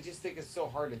I just think it's so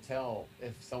hard to tell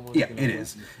if someone's Yeah, gonna it win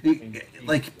is. in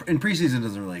Like in preseason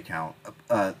doesn't really count.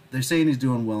 They're saying he's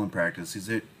doing well in practice.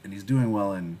 He's doing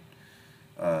well in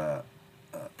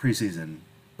preseason,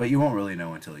 but you won't really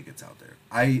know until he gets out there.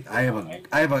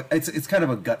 It's kind of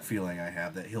a gut feeling I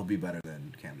have that he'll be better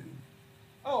than Cam Newton.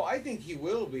 Oh, I think he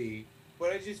will be,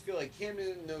 but I just feel like Cam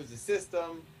Newton knows the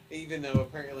system. Even though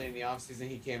apparently in the offseason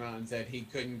he came out and said he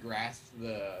couldn't grasp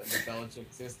the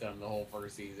Belichick system the whole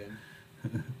first season.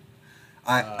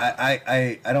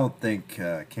 I don't think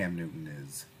Cam Newton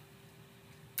is.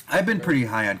 I've been pretty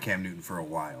high on Cam Newton for a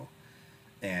while,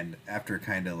 and after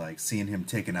kind of like seeing him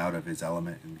taken out of his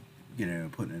element and getting him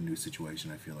put in a new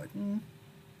situation, I feel like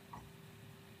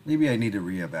maybe I need to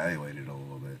reevaluate it a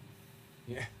little bit.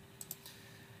 Yeah.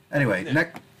 Anyway,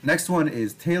 next one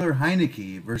is Taylor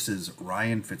Heineke versus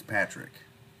Ryan Fitzpatrick.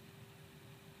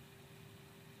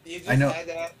 You just I know. had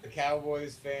that, a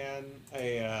Cowboys fan,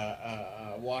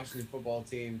 a Washington football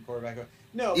team quarterback.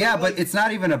 No. Yeah, like, but it's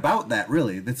not even about that,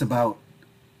 really. It's about...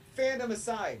 Fandom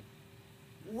aside,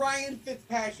 Ryan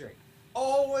Fitzpatrick.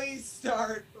 Always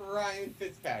start Ryan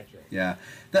Fitzpatrick. Yeah.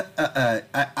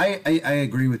 I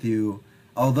agree with you.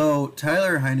 Although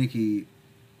Tyler Heineke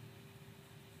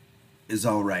is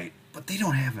all right, but they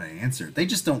don't have an answer. They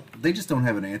just don't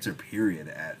have an answer, period,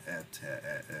 at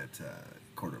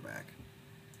quarterback.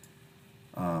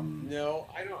 No,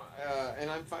 I don't, and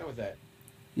I'm fine with that.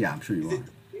 Yeah, I'm sure you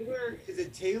are. Is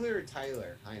it Taylor or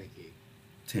Tyler Heineke?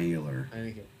 Taylor.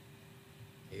 Heineke.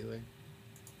 Taylor.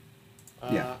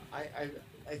 Yeah. I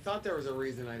thought there was a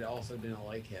reason I also didn't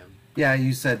like him. Yeah,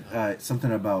 you said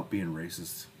something about being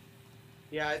racist.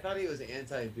 Yeah, I thought he was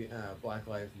anti Black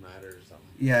Lives Matter or something.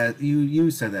 Yeah,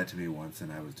 you said that to me once,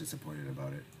 and I was disappointed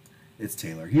about it. It's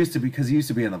Taylor. He used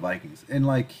to be in the Vikings, and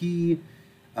like he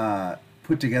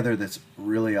put together this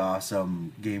really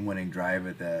awesome game-winning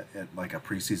drive at like a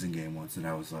preseason game once, and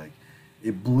I was like,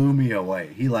 it blew me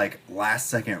away. He like last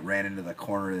second ran into the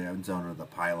corner of the end zone or the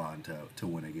pylon to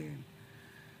win a game.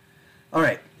 All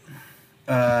right,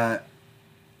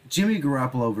 Jimmy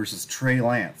Garoppolo versus Trey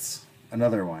Lance,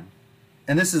 another one.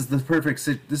 And this is the perfect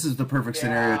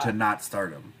scenario to not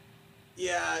start him.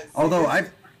 Yeah. Although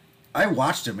I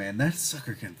watched him, man. That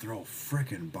sucker can throw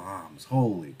freaking bombs.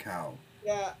 Holy cow.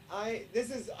 Yeah, I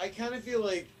kind of feel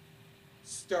like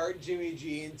start Jimmy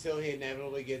G until he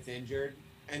inevitably gets injured,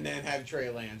 and then have Trey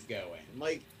Lance go in.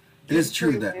 Like it is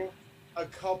true Trey that Lance a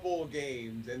couple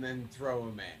games and then throw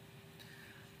him in.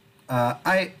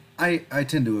 I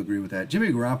tend to agree with that. Jimmy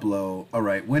Garoppolo, all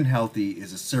right, when healthy,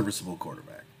 is a serviceable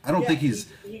quarterback. I don't think he's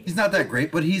not that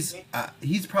great, but he's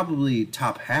probably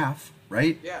top half,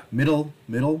 right? Yeah. Middle.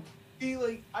 See,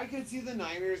 like I could see the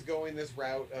Niners going this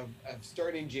route of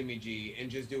starting Jimmy G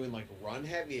and just doing like run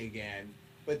heavy again,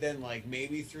 but then like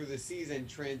maybe through the season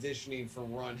transitioning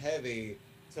from run heavy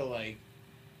to like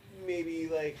maybe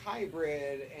like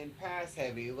hybrid and pass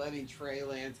heavy, letting Trey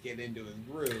Lance get into his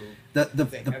groove. The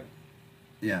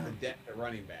depth of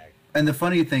running back. And the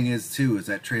funny thing is too is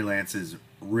that Trey Lance is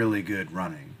really good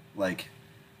running. Like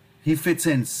he fits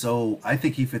in I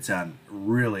think he fits on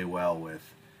really well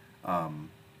with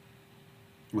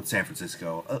San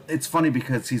Francisco. It's funny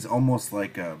because he's almost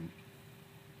like a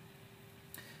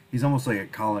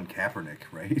Colin Kaepernick,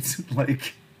 right?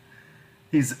 Like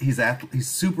he's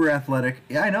super athletic.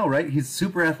 Yeah, I know, right? He's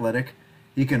super athletic.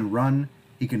 He can run.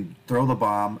 He can throw the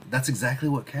bomb. That's exactly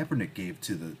what Kaepernick gave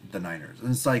to the Niners.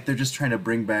 And it's like they're just trying to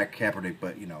bring back Kaepernick,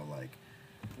 but like.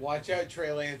 Watch out,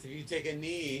 Trey Lance. If you take a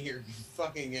knee, you're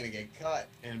fucking gonna get cut.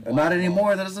 And not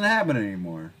anymore. That doesn't happen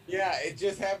anymore. Yeah, it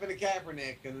just happened to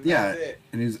Kaepernick, and that's it.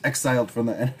 And he was exiled from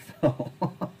the NFL.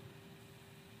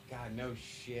 God, no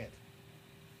shit.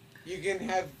 You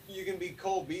can be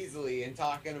Cole Beasley and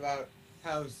talking about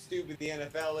how stupid the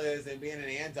NFL is and being an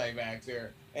anti-vaxxer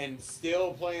and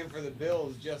still playing for the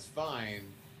Bills just fine.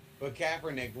 But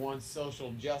Kaepernick wants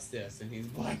social justice, and he's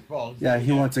blackballed. Yeah,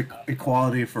 he wants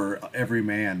equality for every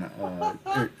man,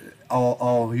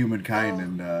 all humankind,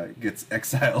 and gets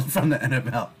exiled from the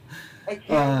NFL. I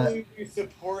can't believe you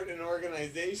support an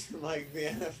organization like the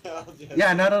NFL.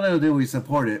 Yeah, not only do we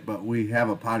support it, but we have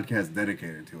a podcast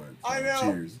dedicated to it. So I know.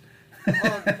 Cheers.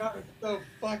 Oh, God, it's so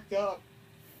fucked up.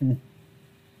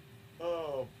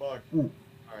 Oh, fuck. All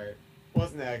right.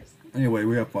 What's next? Anyway,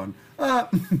 we have fun.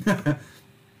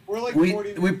 We're like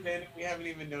 40 minutes in and we haven't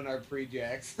even done our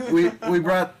pre-jacks. we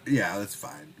brought... Yeah, that's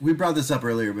fine. We brought this up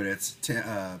earlier, but it's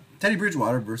Teddy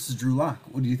Bridgewater versus Drew Lock.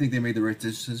 What do you think they made the right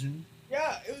decision?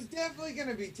 Yeah, it was definitely going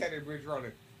to be Teddy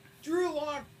Bridgewater. Drew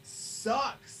Lock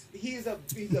sucks. He's a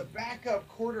backup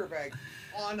quarterback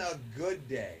on a good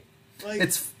day. Like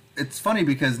It's funny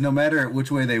because no matter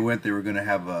which way they went, they were going to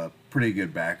have a pretty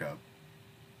good backup.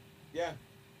 Yeah.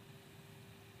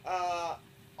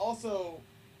 Also,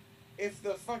 if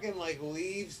the fucking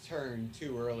leaves turn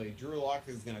too early, Drew Lock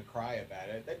is gonna cry about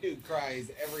it. That dude cries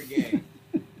every game.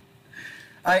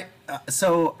 I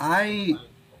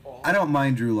don't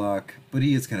mind Drew Lock, but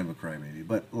he is kind of a crybaby.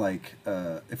 But like,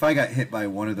 if I got hit by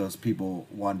one of those people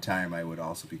one time, I would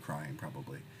also be crying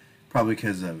probably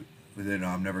because of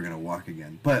I'm never gonna walk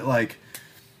again. But like,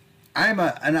 I'm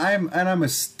a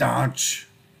staunch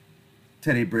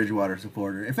Teddy Bridgewater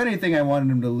supporter. If anything, I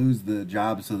wanted him to lose the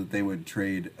job so that they would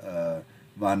trade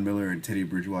Von Miller and Teddy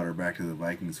Bridgewater back to the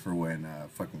Vikings for when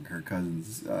fucking Kirk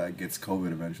Cousins gets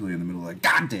COVID eventually in the middle of the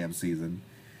goddamn season.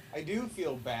 I do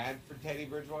feel bad for Teddy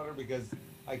Bridgewater because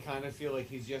I kind of feel like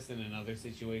he's just in another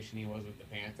situation he was with the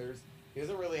Panthers. He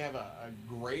doesn't really have a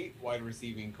great wide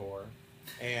receiving core,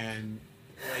 and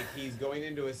like he's going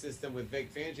into a system with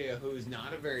Vic Fangio, who's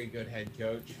not a very good head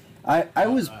coach. I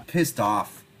was pissed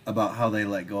off about how they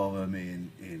let go of him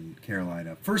in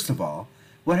Carolina. First of all,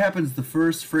 what happens the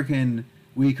first freaking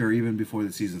week or even before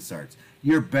the season starts?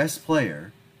 Your best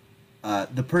player,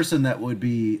 the person that would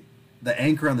be the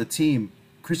anchor on the team,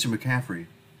 Christian McCaffrey,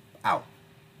 out.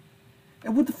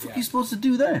 And what the fuck are you supposed to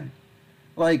do then?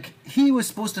 Like, he was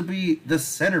supposed to be the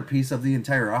centerpiece of the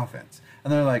entire offense.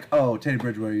 And they're like, oh, Teddy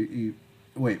Bridgewater, you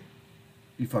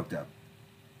fucked up.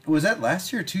 Was that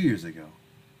last year or 2 years ago?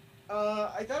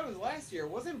 I thought it was last year.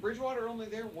 Wasn't Bridgewater only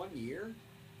there 1 year?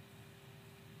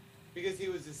 Because he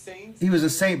was a Saint? He was a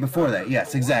Saint before that.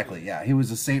 Yes, exactly. Yeah, he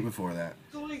was a Saint before that.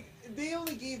 So, like, they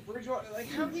only gave Bridgewater... Like,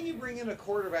 how can you bring in a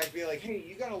quarterback and be like, hey,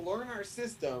 you got to learn our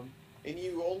system, and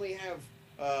you only have,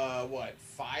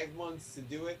 5 months to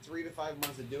do it, 3 to 5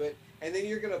 months to do it, and then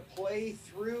you're going to play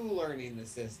through learning the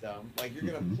system. Like, you're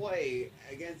going to play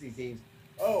against these teams.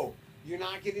 Oh, you're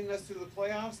not getting us to the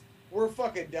playoffs? We're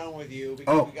fucking done with you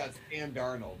because we got Sam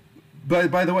Darnold. But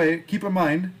by the way, keep in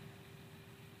mind,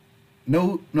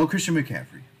 no Christian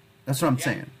McCaffrey. That's what I'm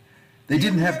saying. They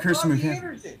didn't have Christian McCaffrey.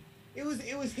 Anderson. It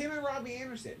was him and Robbie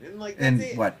Anderson, and like that's and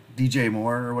it. What, DJ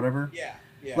Moore or whatever. Yeah.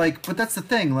 Like, but that's the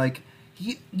thing. Like,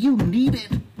 you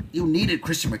needed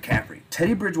Christian McCaffrey,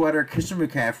 Teddy Bridgewater, Christian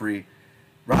McCaffrey,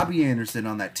 Robbie Anderson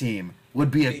on that team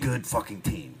would be a good fucking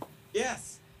team.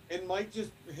 Yes. And Mike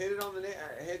just hit it on the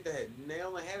nail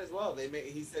on the head as well.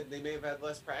 He said they may have had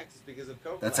less practice because of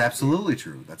COVID. That's absolutely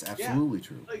true. That's absolutely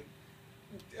true. Like,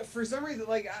 for some reason,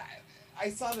 like I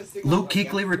saw this thing. Luke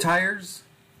Kuechly retires.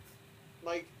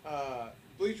 Like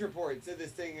Bleacher Report said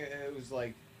this thing. It was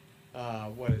like,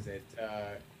 what is it?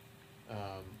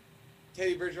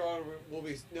 Teddy Bridgewater will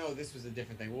be this was a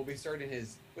different thing. Will be starting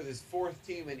with his 4th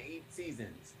team in 8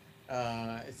 seasons.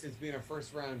 Since being a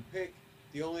first round pick.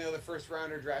 The only other first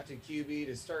rounder drafted QB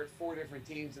to start 4 different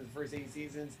teams in the first 8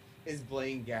 seasons is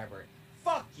Blaine Gabbert.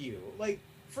 Fuck you. Like,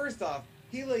 first off,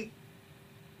 he like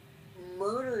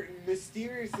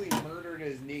mysteriously murdered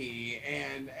his knee,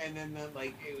 and then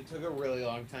like it took a really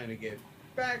long time to get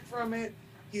back from it.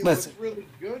 He looked really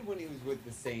good when he was with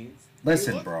the Saints.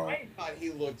 Bro. I thought he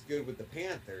looked good with the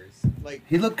Panthers. Like,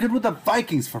 he looked good with the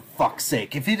Vikings, for fuck's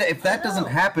sake. If that doesn't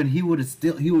happen, he would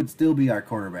still be our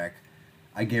quarterback.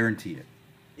 I guarantee it.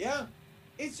 Yeah,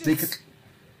 it's just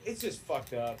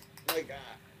fucked up. Like,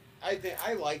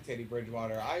 I like Teddy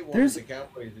Bridgewater. I want the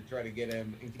Cowboys to try to get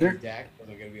him in case Dak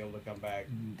wasn't going to be able to come back.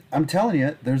 I'm telling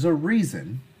you, there's a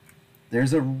reason.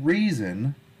 There's a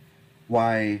reason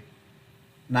why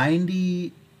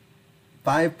 95%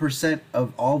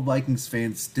 of all Vikings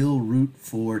fans still root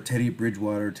for Teddy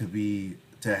Bridgewater to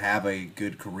have a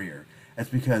good career. That's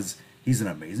because he's an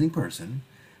amazing person.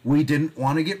 We didn't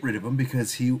want to get rid of him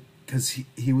because he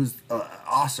was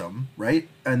awesome, right?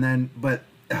 And then, but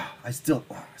I still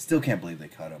can't believe they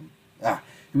cut him.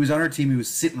 He was on our team. He was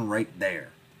sitting right there,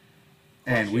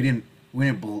 and they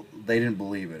didn't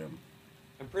believe in him.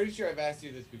 I'm pretty sure I've asked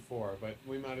you this before, but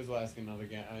we might as well ask another.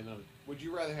 Would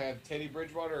you rather have Teddy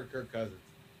Bridgewater or Kirk Cousins?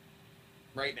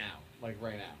 Right now, like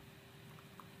right now.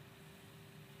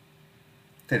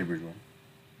 Teddy Bridgewater.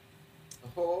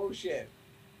 Oh shit!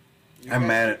 I'm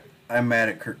mad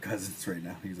at Kirk Cousins right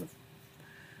now.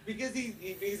 Because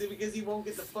he won't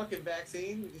get the fucking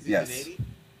vaccine because he's an idiot.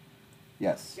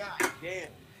 Yes. God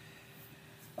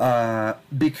damn.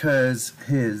 Because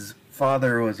his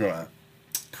father was a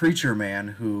preacher man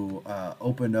who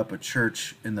opened up a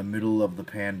church in the middle of the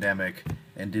pandemic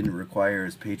and didn't require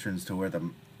his patrons to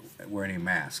wear any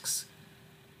masks.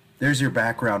 There's your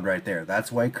background right there.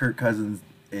 That's why Kirk Cousins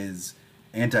is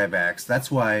anti-vax. That's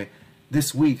why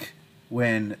this week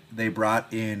when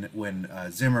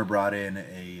Zimmer brought in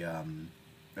a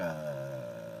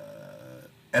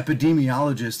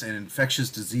epidemiologist and infectious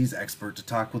disease expert to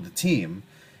talk with the team,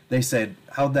 they said,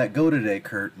 "How'd that go today,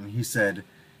 Kurt?" And he said,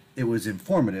 "It was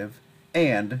informative,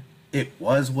 and it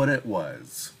was what it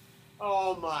was."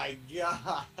 Oh my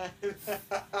god.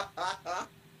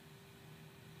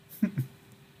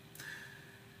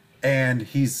 And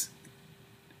he's,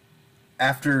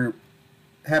 after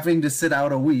having to sit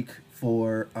out a week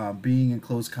for being in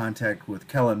close contact with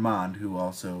Kellen Mond, who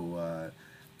also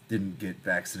didn't get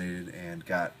vaccinated and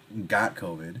got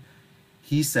COVID.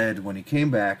 He said when he came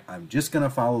back, I'm just going to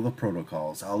follow the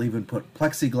protocols. I'll even put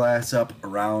plexiglass up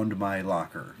around my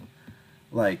locker.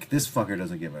 Like, this fucker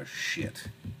doesn't give a shit.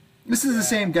 This is the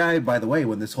same guy, by the way,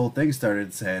 when this whole thing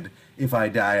started, said, if I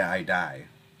die, I die.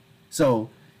 So,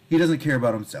 he doesn't care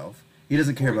about himself. He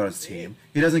doesn't care about his team.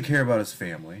 He doesn't care about his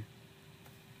family.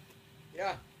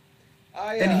 Yeah.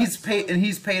 And he's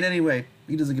paid anyway.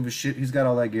 He doesn't give a shit. He's got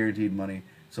all that guaranteed money.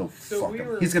 So fuck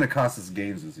him. He's going to cost us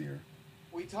games this year.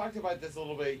 We talked about this a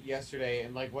little bit yesterday,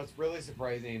 and like what's really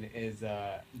surprising is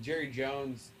Jerry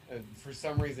Jones, for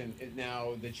some reason, is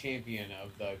now the champion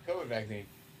of the COVID vaccine.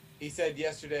 He said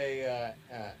yesterday,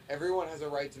 everyone has a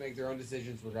right to make their own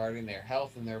decisions regarding their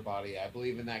health and their body. I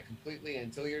believe in that completely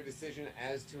until your decision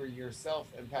as to yourself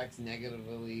impacts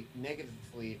negatively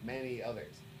many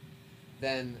others.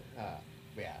 Then,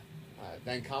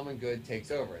 then common good takes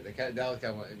over. The Dallas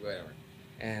Cowboys, whatever.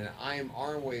 And I am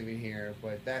arm waving here,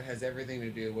 but that has everything to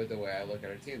do with the way I look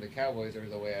at our team. The Cowboys are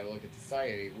the way I look at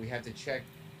society. We have to check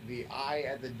the eye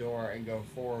at the door and go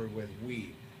forward with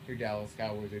we. Your Dallas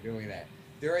Cowboys are doing that.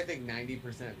 They're, I think, 90%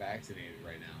 vaccinated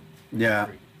right now. Yeah.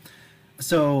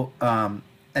 So,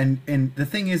 and the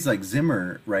thing is, like,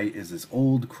 Zimmer, right, is this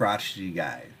old crotchety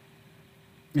guy.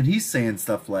 And he's saying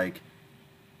stuff like,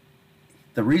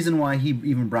 the reason why he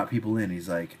even brought people in, he's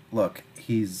like, look,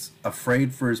 he's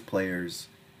afraid for his players.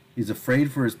 He's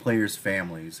afraid for his players'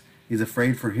 families. He's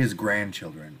afraid for his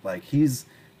grandchildren. Like, he's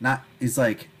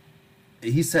like,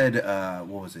 he said,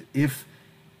 what was it? If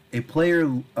a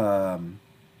player,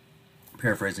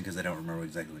 paraphrasing because I don't remember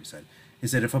exactly what he said. He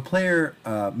said, if a player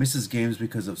misses games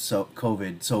because of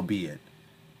COVID, so be it.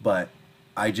 But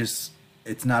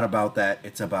it's not about that.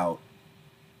 It's about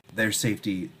their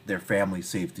safety, their family's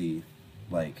safety.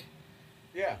 Like,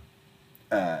 yeah.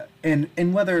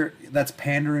 And whether that's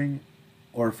pandering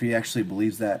or if he actually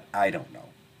believes that, I don't know.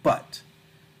 But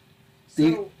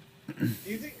do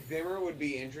you think Zimmer would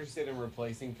be interested in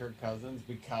replacing Kirk Cousins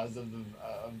because of the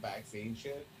vaccine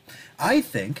shit? I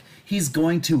think he's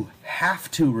going to have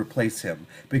to replace him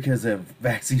because of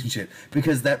vaccine shit.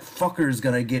 Because that fucker is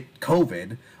going to get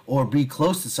COVID or be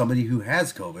close to somebody who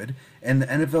has COVID, and the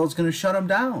NFL is going to shut him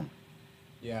down.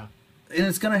 Yeah. And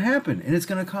it's going to happen, and it's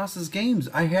going to cost us games.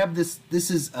 I have this. This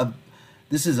is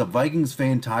a Vikings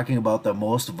fan talking about the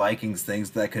most Vikings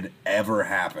things that could ever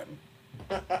happen.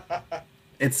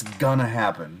 It's gonna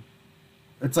happen.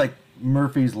 It's like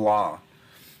Murphy's Law.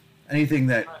 Anything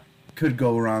that could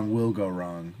go wrong will go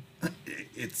wrong.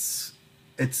 It's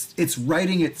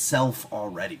writing itself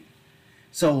already.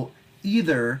 So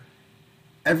either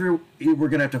we're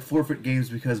gonna have to forfeit games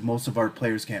because most of our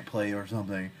players can't play or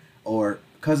something, or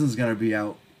Cousins gonna be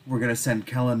out. We're gonna send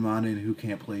Kellen Mond in who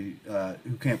can't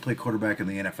play quarterback in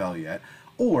the NFL yet,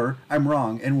 or I'm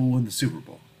wrong and we'll win the Super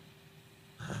Bowl.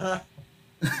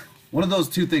 One of those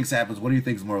two things happens. What do you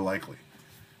think is more likely?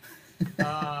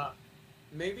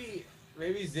 Maybe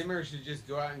Zimmer should just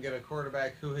go out and get a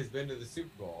quarterback who has been to the Super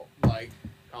Bowl, like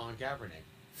Colin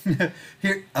Kaepernick.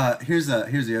 Here's the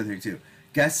other thing too.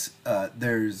 Guess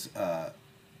there's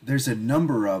a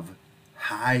number of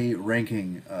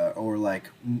high-ranking or like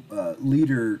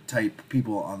leader type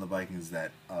people on the Vikings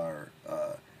that are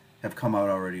have come out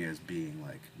already as being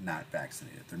like not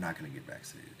vaccinated. They're not going to get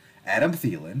vaccinated. Adam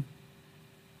Thielen.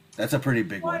 That's a pretty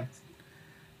big one.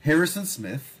 Harrison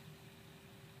Smith.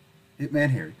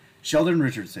 Hitman Harry. Sheldon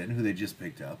Richardson, who they just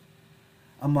picked up.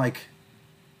 I'm like,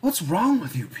 what's wrong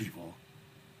with you people?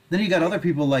 Then you got other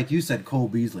people like you said, Cole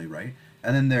Beasley, right?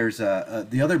 And then there's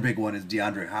the other big one is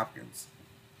DeAndre Hopkins.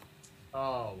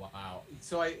 Oh wow!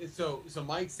 So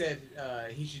Mike said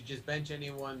he should just bench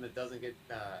anyone that doesn't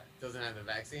have the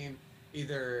vaccine.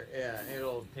 Either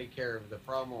it'll take care of the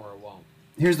problem or it won't.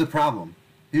 Here's the problem.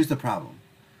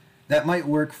 That might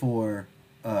work for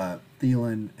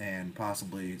Thielen and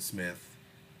possibly Smith.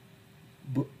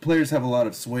 But players have a lot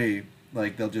of sway.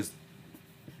 Like, they'll just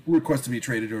request to be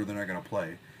traded or they're not going to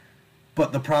play.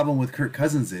 But the problem with Kirk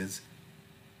Cousins is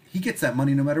he gets that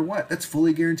money no matter what. That's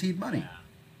fully guaranteed money. Yeah.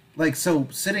 Like, so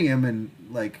sitting him and,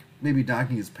 like, maybe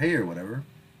docking his pay or whatever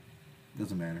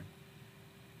doesn't matter.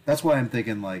 That's why I'm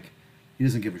thinking, like, he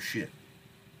doesn't give a shit.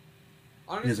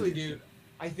 Honestly, dude,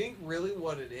 I think really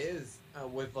what it is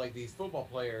with like these football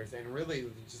players and really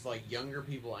just like younger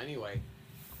people anyway,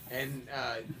 and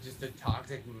just a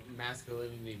toxic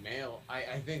masculinity male.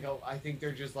 I think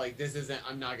they're just like, this isn't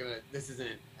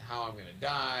how I'm gonna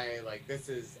die. Like,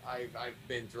 I've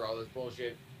been through all this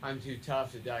bullshit. I'm too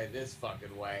tough to die this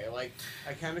fucking way. Like,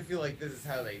 I kind of feel like this is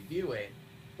how they view it.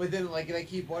 But then, like, and I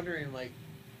keep wondering, like,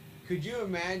 could you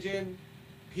imagine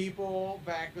people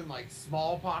back when, like,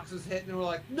 smallpox was hitting and were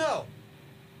like, no,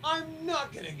 I'm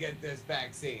not going to get this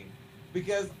vaccine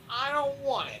because I don't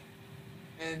want it.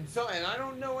 And I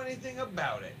don't know anything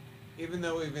about it. Even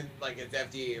though even, like, it's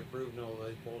FDA approved and all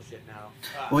this bullshit now.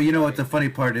 Well, you know what the funny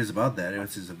part is about that, and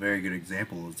this is a very good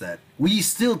example, is that we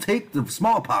still take the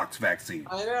smallpox vaccine.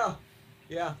 I know.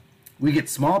 Yeah. We get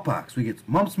smallpox, we get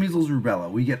mumps, measles, rubella,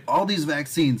 we get all these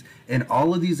vaccines, and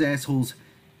all of these assholes,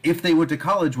 if they went to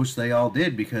college, which they all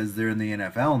did because they're in the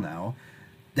NFL now,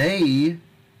 they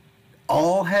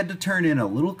all had to turn in a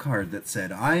little card that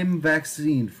said, I'm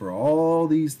vaccinated for all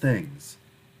these things.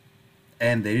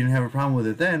 And they didn't have a problem with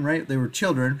it then, right? They were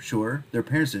children, sure. Their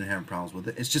parents didn't have problems with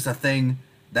it. It's just a thing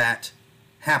that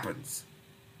happens.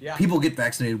 Yeah. People get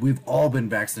vaccinated. We've all been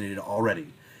vaccinated already.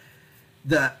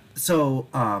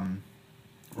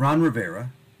 Ron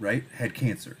Rivera, right, had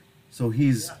cancer. So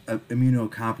he's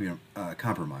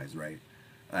immunocompromised, right?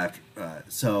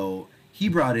 So he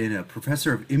brought in a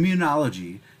professor of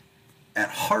immunology at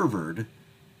Harvard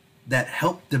that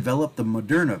helped develop the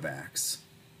Moderna vax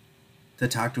to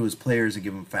talk to his players and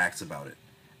give them facts about it.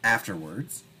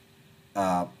 Afterwards,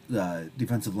 the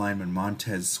defensive lineman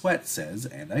Montez Sweat says,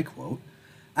 and I quote,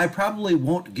 I probably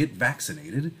won't get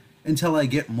vaccinated until I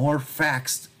get more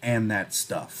facts and that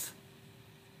stuff.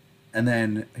 And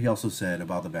then he also said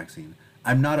about the vaccine,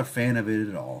 I'm not a fan of it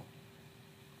at all.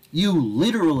 You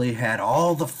literally had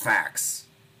all the facts.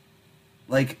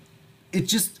 Like, it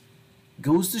just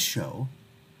goes to show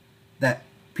that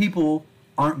people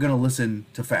aren't going to listen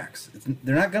to facts.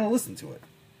 They're not going to listen to it.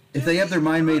 If they have their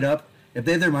mind made up, and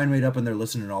they're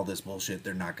listening to all this bullshit,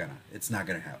 they're not gonna. It's not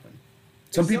gonna happen.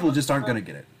 Some people just aren't gonna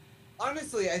get it.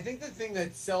 Honestly, I think the thing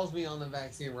that sells me on the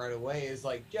vaccine right away is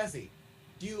like, Jesse,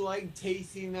 do you like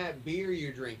tasting that beer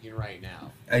you're drinking right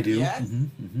now? I do. Yes?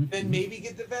 Mm-hmm. Then maybe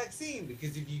get the vaccine,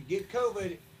 because if you get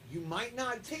COVID, you might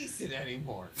not taste it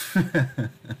anymore.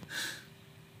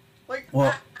 Like,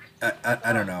 well,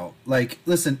 I don't know. Like,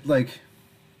 listen, like,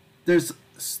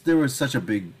 there was such a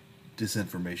big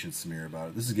disinformation smear about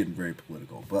it. This is getting very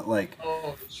political, but like,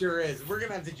 oh, it sure is. We're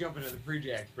gonna have to jump into the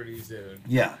pre-jacks pretty soon.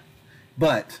 Yeah,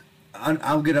 but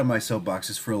I'll get on my soapbox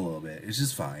just for a little bit. It's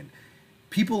just fine.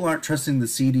 People aren't trusting the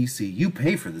CDC. You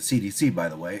pay for the CDC, by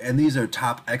the way, and these are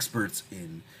top experts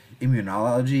in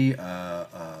immunology,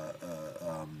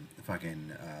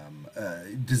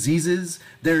 diseases.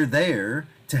 They're there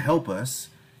to help us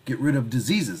get rid of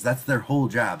diseases. That's their whole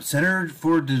job. Center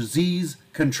for Disease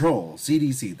Control,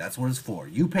 CDC. That's what it's for.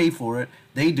 You pay for it.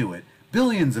 They do it.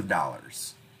 Billions of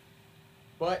dollars.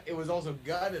 But it was also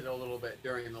gutted a little bit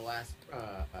during the last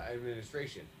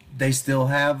administration. They still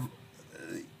have.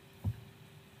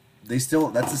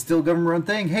 That's a still government-run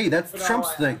thing. Hey, that's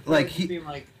Trump's thing. Like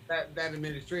that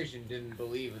administration didn't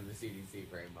believe in the CDC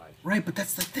very much. Right, but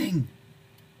that's the thing.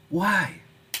 Why?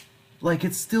 Like,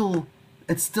 it's still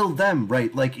them,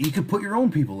 right? Like, you could put your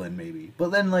own people in, maybe,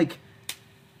 but then like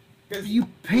you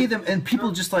pay them, and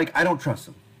people just like, I don't trust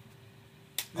them.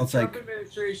 It's like,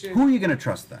 who are you gonna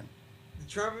trust then? The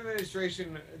Trump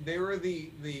administration, they were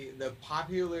the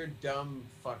popular dumb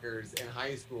fuckers in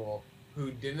high school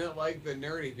who didn't like the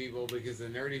nerdy people because the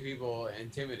nerdy people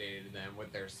intimidated them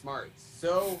with their smarts.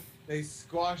 So they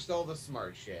squashed all the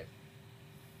smart shit.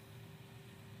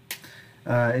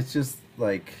 It's just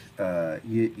like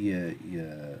you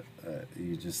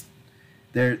just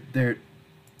they're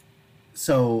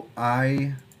so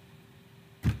I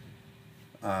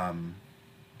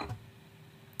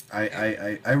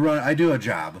do a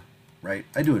job, right?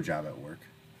 I do a job at work.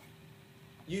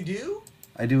 You do?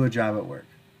 I do a job at work.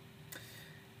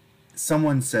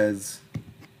 Someone says,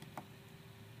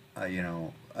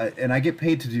 and I get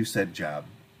paid to do said job.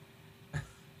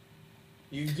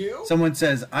 You do? Someone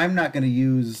says, I'm not going to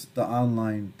use the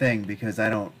online thing because I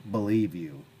don't believe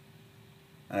you.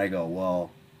 And I go,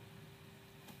 well,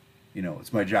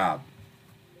 it's my job.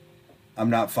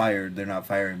 I'm not fired. They're not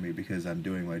firing me because I'm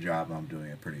doing my job. I'm doing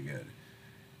it pretty good.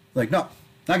 Like, no,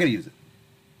 not going to use it.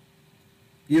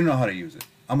 You don't know how to use it.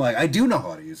 I'm like, I do know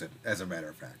how to use it, as a matter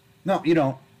of fact. No, you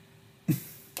don't.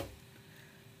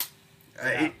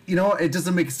 Yeah. It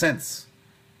doesn't make sense.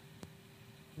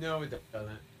 No, it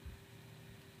doesn't.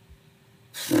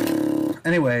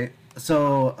 Anyway,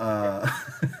 so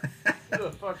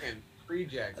The fucking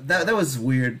reject. that was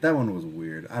weird. That one was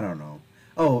weird. I don't know.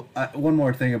 Oh, one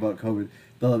more thing about COVID.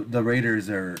 The Raiders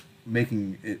are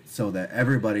making it so that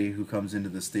everybody who comes into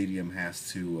the stadium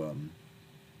has to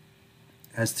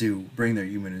bring their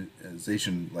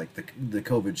immunization, like the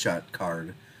COVID shot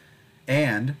card,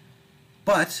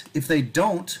 But if they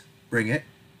don't bring it,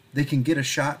 they can get a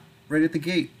shot right at the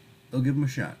gate. They'll give them a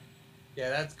shot. Yeah,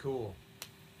 that's cool.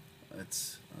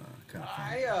 That's kind of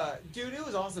funny. Dude, it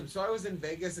was awesome. So I was in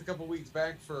Vegas a couple weeks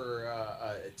back for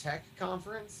a tech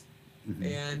conference,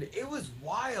 and it was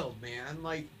wild, man.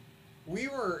 Like, we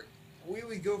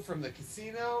would go from the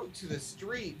casino to the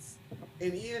streets,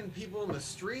 and even people in the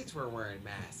streets were wearing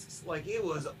masks. Like, it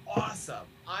was awesome.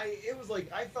 It was like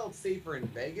I felt safer in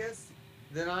Vegas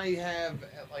than I have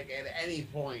like at any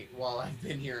point while I've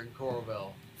been here in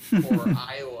Coralville or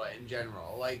Iowa in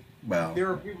general. Like, Wow. there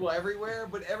were people everywhere,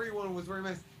 but everyone was wearing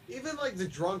masks. Even like the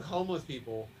drunk homeless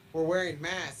people were wearing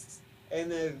masks, and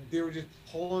then they were just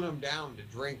pulling them down to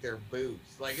drink their booze.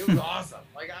 Like, it was awesome.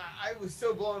 Like, I was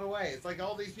so blown away. It's like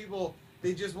all these people,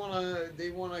 they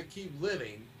wanna keep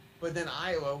living. But then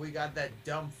Iowa, we got that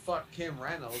dumb fuck Kim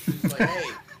Reynolds who's like,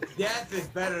 hey, death is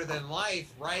better than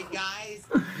life, right, guys?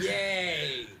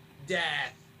 Yay,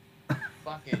 death.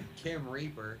 Fucking Kim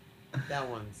Reaper. That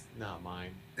one's not mine.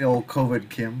 The old COVID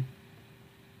Kim.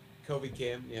 Kobe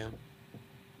Kim, yeah.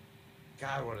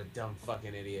 God, what a dumb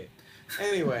fucking idiot.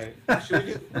 Anyway, should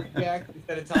we do the feedback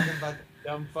instead of talking about the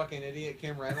dumb fucking idiot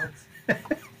Kim Reynolds?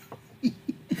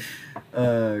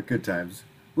 Good times.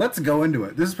 Let's go into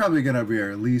it. This is probably going to be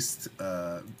our least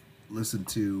listened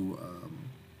to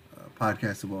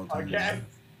podcast of all time. Okay.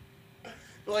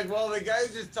 Like, well, the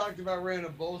guys just talked about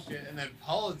random bullshit and then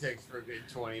politics for a good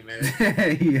 20 minutes.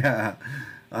 Yeah,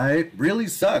 I really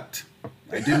sucked.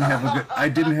 I didn't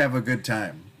have a good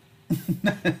time.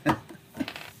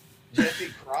 Jesse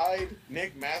cried.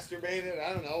 Nick masturbated.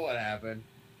 I don't know what happened.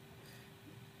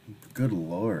 Good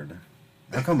Lord.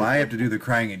 How come I have to do the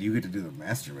crying and you get to do the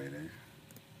masturbating?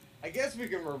 I guess we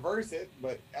can reverse it,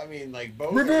 but I mean, like,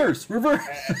 both. Reverse.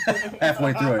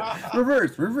 Halfway through it.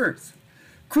 Reverse.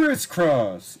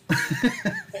 Crisscross.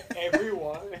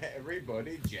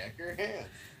 Everybody, jack your hands.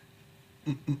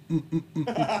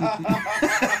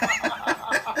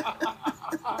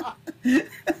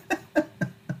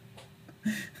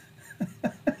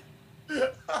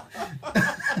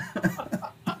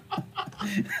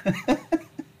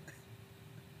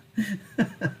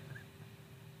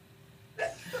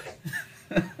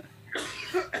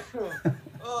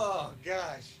 Oh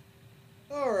gosh.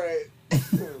 All right.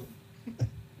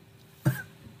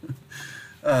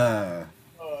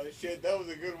 Oh shit, that was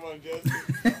a good one, Jesse.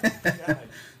 Oh, God.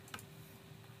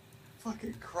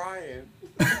 Fucking crying.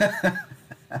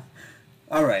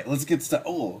 All right, let's get started.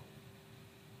 Oh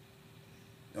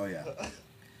yeah.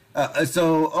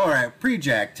 So, all right,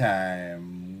 pre-jack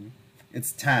time.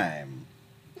 It's time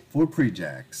for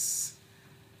pre-jacks.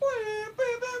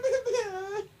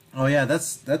 Oh yeah,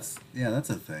 that's a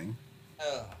thing.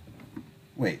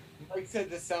 Wait. Mike said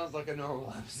this sounds like a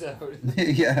normal episode.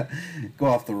 Yeah, go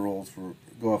off the rails for a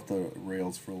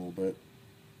little bit.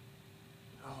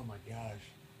 Oh my gosh.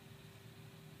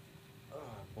 Oh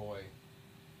boy.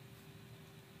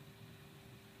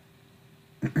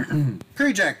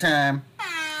 Pre-jack time.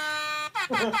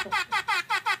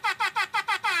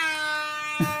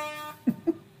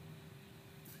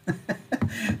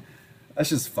 That's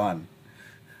just fun.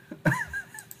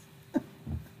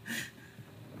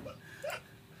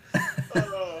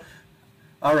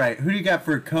 All right, who do you got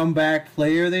for comeback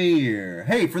player of the year?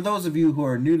 Hey, for those of you who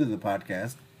are new to the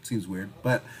podcast, seems weird,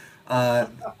 but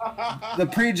the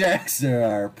pre-jacks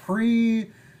are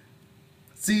pre-season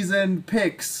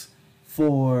picks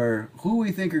for who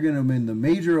we think are going to win the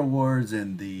major awards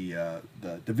and the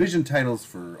division titles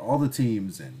for all the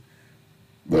teams. And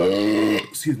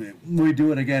excuse me, we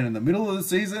do it again in the middle of the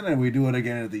season and we do it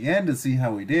again at the end to see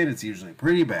how we did. It's usually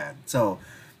pretty bad. So,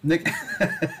 Nick,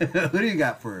 who do you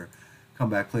got for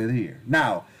comeback player of the year?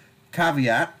 Now,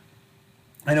 caveat,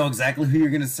 I know exactly who you're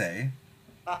going to say.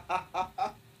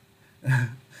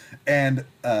 And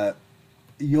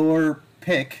your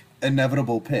pick,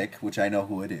 inevitable pick, which I know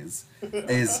who it is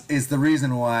the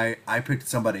reason why I picked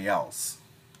somebody else.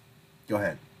 Go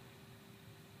ahead.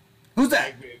 Who's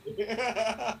that?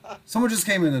 Someone just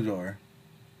came in the door.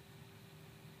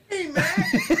 Hey, man!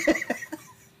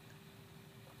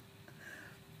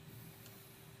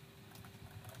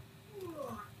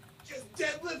 Just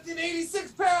deadlifting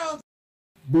 86 pounds!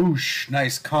 Boosh.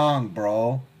 Nice Kong,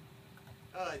 bro.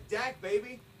 Dak,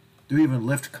 baby. Do we even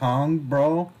lift Kong,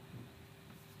 bro?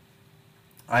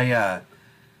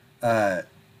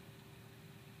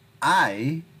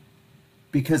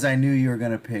 Because I knew you were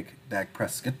going to pick Dak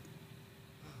Prescott,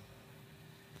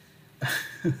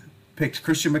 picked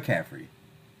Christian McCaffrey.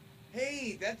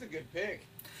 Hey, that's a good pick.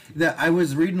 I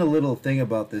was reading a little thing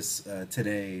about this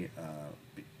today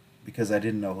because I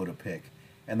didn't know who to pick.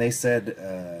 And they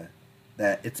said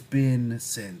that it's been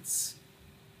since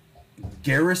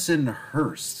Garrison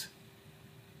Hurst,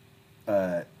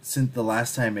 since the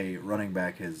last time a running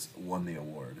back has won the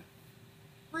award.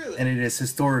 Really? And it is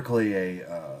historically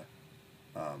a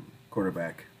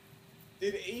quarterback.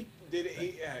 Did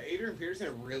Adrian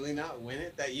Peterson really not win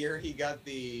it that year? He got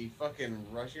the fucking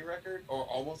rushing record, or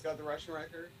almost got the rushing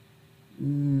record.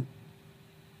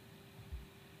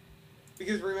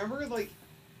 Because remember, like,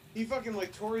 he fucking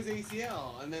like tore his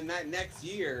ACL, and then that next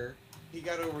year he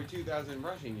got over 2,000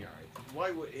 rushing yards.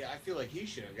 Why would I feel like he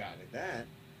should have gotten it then?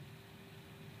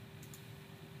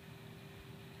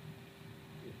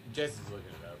 Jesse's looking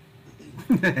it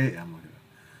up. Hey, I'm looking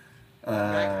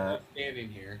at it. Standing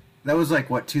here. That was like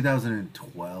what,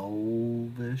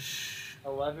 2012 ish?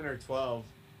 11 or 12.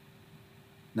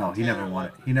 No, he 10 never or won it.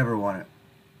 11. He never won it.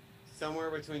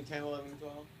 Somewhere between 10, 11, and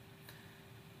 12.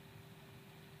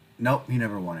 Nope, he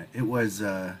never won it. It was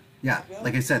like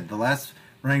I said, the last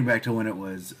running back to win it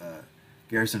was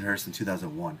Garrison Hurst in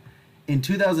 2001. In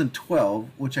 2012,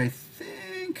 which I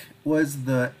think was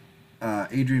the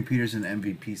Adrian Peterson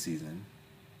MVP season.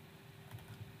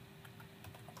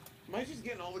 Am I just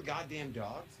getting all the goddamn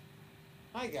dogs?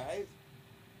 Hi, guys.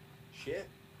 Shit.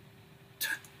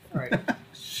 All right.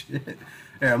 Shit.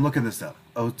 Here, I'm looking this up.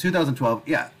 Oh, 2012.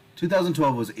 Yeah,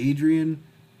 2012 was Adrian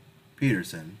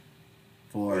Peterson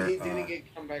for He didn't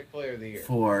get comeback player of the year.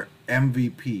 for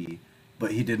MVP,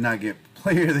 but he did not get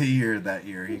player of the year that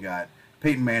year. He got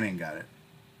Peyton Manning got it.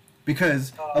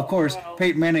 Because of course well.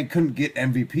 Peyton Manning couldn't get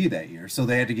MVP that year, so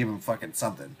they had to give him fucking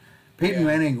something. Peyton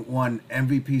Manning won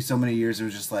MVP so many years, it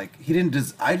was just like he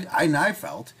didn't. I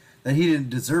felt that he didn't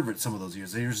deserve it some of those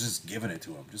years. They was just giving it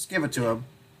to him. Just give it to him.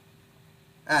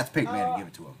 It's Peyton Manning. Give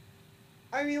it to him.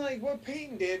 I mean, like what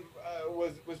Peyton did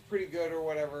was pretty good or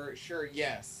whatever. Sure,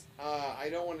 yes. I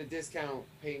don't want to discount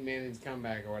Peyton Manning's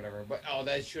comeback or whatever, but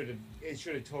it should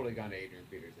have totally gone to Adrian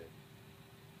Peterson.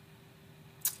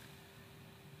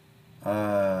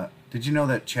 Did you know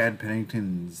that Chad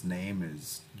Pennington's name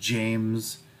is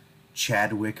James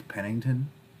Chadwick Pennington?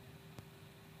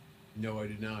 No, I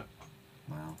did not.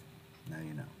 Well, now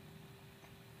you know.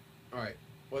 All right,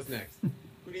 what's next?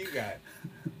 Who do you got?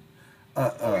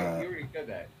 Wait, you already said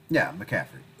that. Yeah,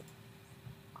 McCaffrey.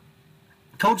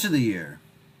 Coach of the year.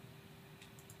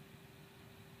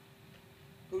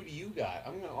 Who do you got?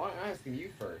 I'm asking you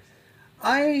first.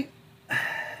 I'm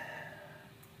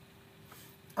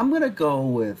gonna go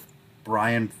with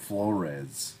Brian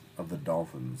Flores of the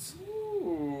Dolphins.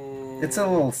 Ooh. It's a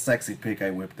little sexy pick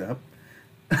I whipped up.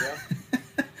 Yeah.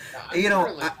 You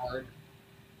know, hard.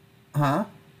 Huh?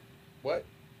 What?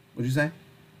 What'd you say?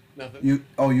 Nothing.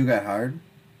 You got hard?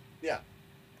 Yeah.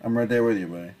 I'm right there with you,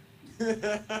 buddy.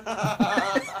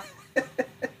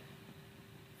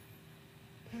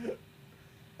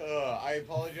 I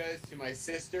apologize to my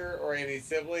sister or any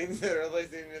siblings that are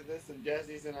listening to this of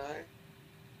Jesse's and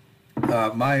I.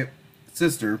 My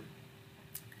sister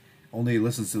only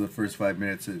listens to the first 5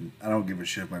 minutes, and I don't give a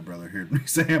shit if my brother heard me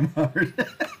say I'm hard.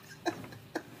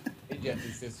 Hey,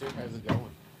 Jesse's sister, how's it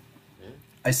going? Yeah.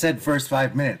 I said first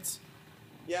 5 minutes.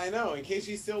 Yeah, I know. In case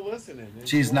she's still listening. And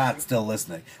She's she not wants still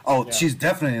listening. Oh, Yeah. she's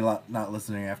definitely not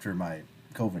listening after my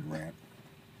COVID rant.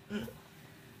 to-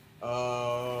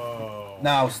 Oh.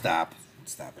 No, stop.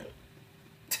 Stop it.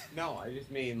 No, I just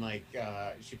mean like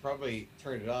she probably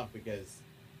turned it off because,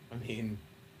 I mean,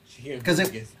 she. 'Cause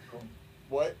it- gets-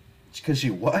 What? Because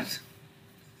she what?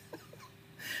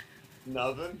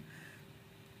 Nothing.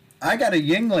 I got a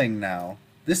Yingling now.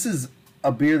 This is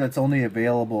a beer that's only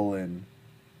available in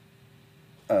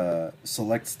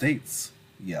select states.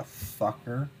 You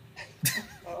fucker.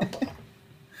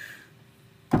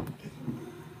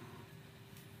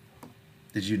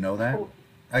 Did you know that?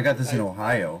 I got this in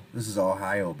Ohio. This is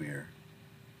Ohio beer.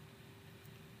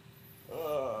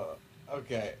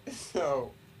 Okay.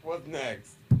 So what's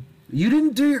next? You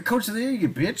didn't do your coach of the year, you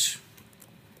bitch.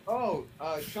 Oh,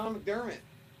 Sean McDermott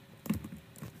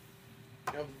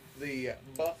of the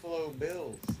Buffalo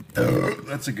Bills.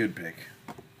 That's a good pick.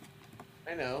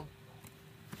 I know.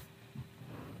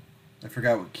 I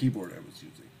forgot what keyboard I was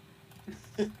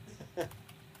using. It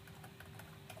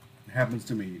happens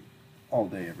to me all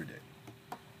day, every day.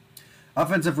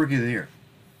 Offensive Rookie of the Year.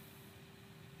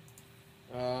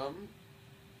 All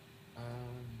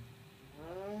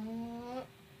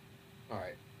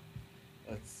right.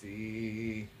 Let's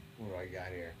see. What do I got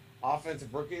here?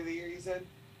 Offensive Rookie of the Year, you said?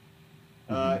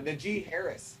 Najee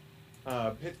Harris,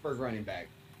 Pittsburgh running back.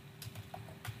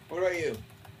 What about you?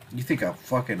 You think a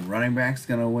fucking running back's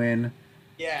gonna win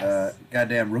Yes.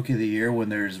 goddamn Rookie of the Year when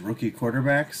there's rookie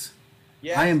quarterbacks?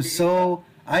 Yes, I am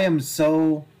because-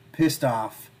 so pissed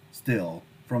off still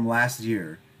from last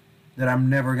year that I'm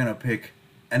never gonna pick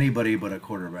anybody but a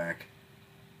quarterback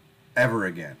ever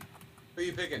again. Who are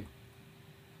you picking?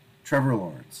 Trevor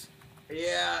Lawrence.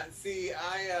 Yeah, see,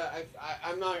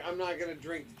 I'm not gonna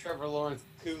drink Trevor Lawrence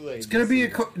Kool-Aid. It's gonna be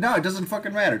no. It doesn't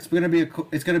fucking matter. It's gonna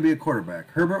be a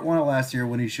quarterback. Herbert won it last year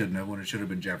when he shouldn't have. When it should have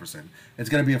been Jefferson. It's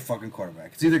gonna be a fucking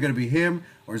quarterback. It's either gonna be him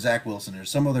or Zach Wilson or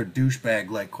some other douchebag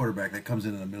like quarterback that comes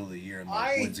in the middle of the year and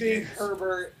like, wins games.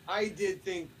 I did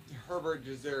think Herbert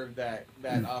deserved that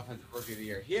offensive rookie of the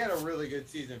year. He had a really good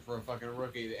season for a fucking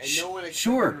rookie, and no one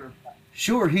expected him.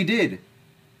 Sure, he did.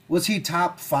 Was he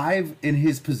top 5 in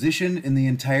his position in the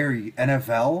entire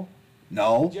NFL?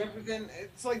 No. Jefferson,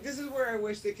 it's like this is where I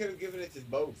wish they could have given it to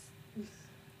both.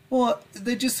 Well,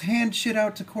 they just hand shit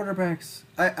out to quarterbacks.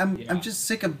 I'm just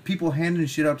sick of people handing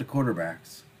shit out to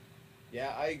quarterbacks.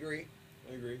 Yeah, I agree.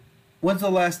 When's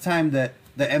the last time that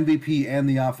the MVP and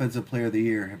the Offensive Player of the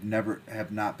Year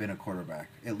have not been a quarterback?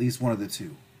 At least one of the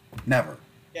two. Never.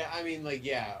 Yeah, I mean, like,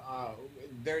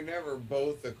 they're never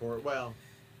both the quarterback. Well,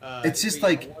 it's just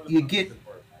like you get,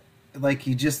 like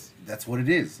that's what it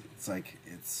is. It's like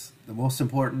it's the most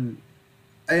important.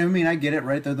 I mean, I get it,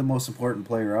 right? They're the most important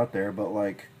player out there, but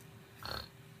like,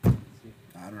 I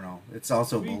don't know. It's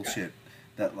also bullshit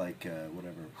that like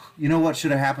whatever. You know what should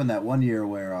have happened that one year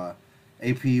where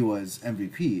AP was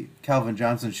MVP? Calvin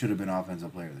Johnson should have been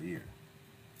Offensive Player of the Year.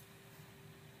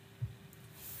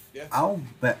 Yeah. I'll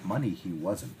bet money he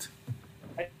wasn't.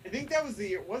 I think that was the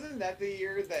year. Wasn't that the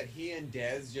year that he and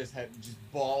Dez just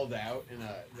balled out in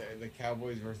the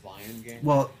Cowboys versus Lions game?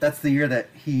 Well, that's the year that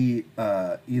he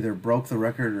either broke the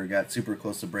record or got super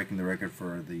close to breaking the record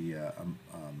for the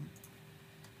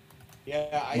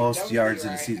most yards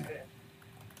in a season.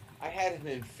 I had him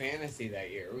in fantasy that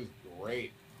year. It was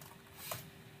great.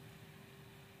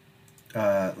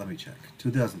 Let me check.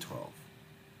 2012.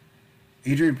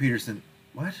 Adrian Peterson.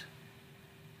 What?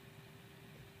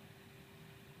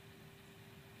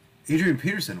 Adrian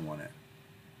Peterson won it.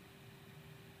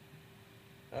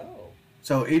 Oh.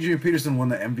 So Adrian Peterson won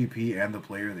the MVP and the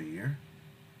Player of the Year?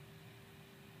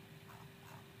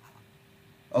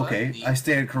 Okay, I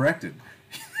stand corrected.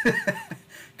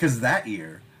 Because that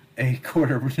year, a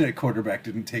quarterback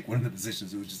didn't take one of the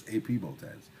positions. It was just AP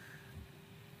Boltez.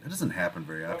 That doesn't happen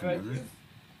very often, does it?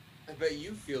 I bet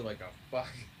you feel like a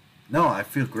fuck. No, I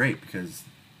feel great because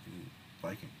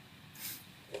Viking.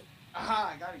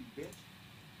 Aha, I got you, bitch.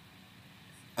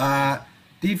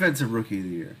 Defensive Rookie of the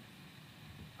Year.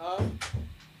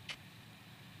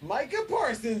 Micah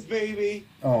Parsons, baby.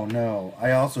 Oh no,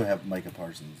 I also have Micah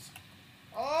Parsons.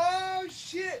 Oh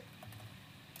shit.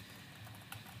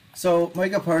 So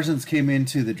Micah Parsons came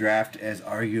into the draft as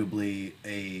arguably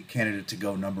a candidate to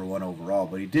go number 1 overall,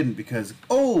 but he didn't because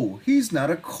he's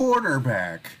not a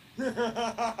quarterback.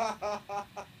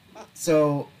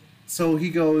 So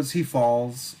he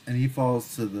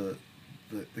falls to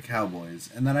the Cowboys,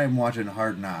 and then I'm watching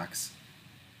Hard Knocks,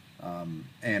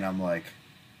 and I'm like,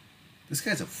 this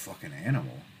guy's a fucking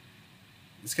animal.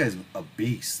 This guy's a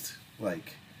beast.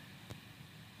 Like,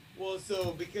 well,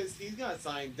 so because he's got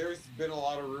signed, there's been a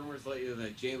lot of rumors lately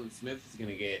that Jalen Smith is going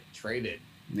to get traded.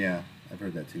 Yeah, I've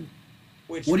heard that too.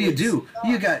 What do you do?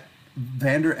 You got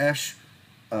Vander Esch,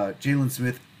 Jalen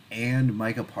Smith, and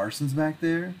Micah Parsons back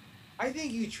there. I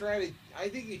think you try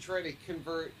to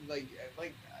convert like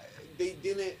they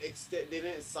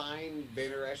didn't sign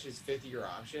Vander Esch's 5th-year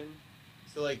option,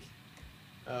 so like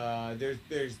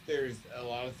there's a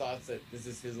lot of thoughts that this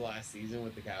is his last season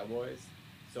with the Cowboys.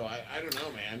 So I don't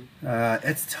know, man.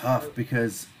 It's tough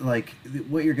because like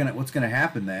what's gonna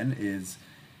happen then is,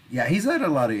 he's had a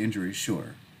lot of injuries,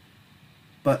 sure,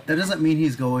 but that doesn't mean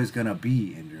he's always gonna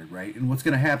be injured, right? And what's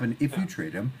gonna happen if you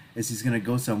trade him is he's gonna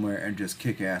go somewhere and just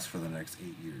kick ass for the next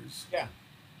 8 years. Yeah.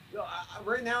 No,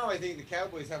 right now I think the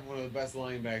Cowboys have one of the best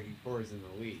linebacking corps in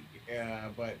the league,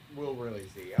 but we'll really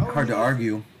see. Hard to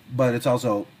argue, but it's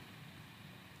also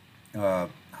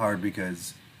hard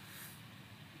because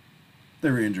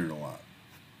they're injured a lot.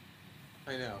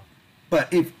 I know.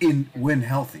 But when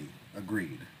healthy,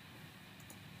 agreed.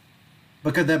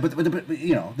 Because but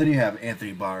then you have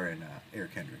Anthony Barr and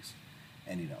Eric Hendricks,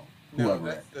 and whoever.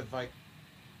 No, that's the fight.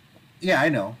 Yeah, I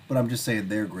know, but I'm just saying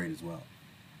they're great as well.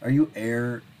 Are you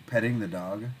air petting the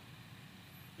dog?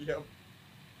 Yep.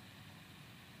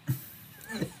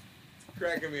 It's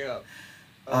cracking me up.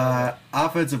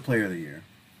 Offensive Player of the Year.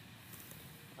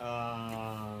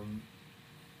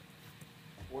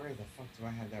 Where the fuck do I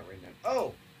have that written down?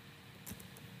 Oh!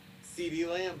 CeeDee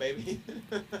Lamb, baby.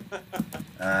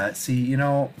 See,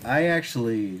 I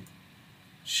actually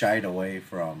shied away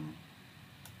from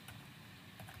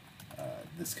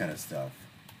this kind of stuff.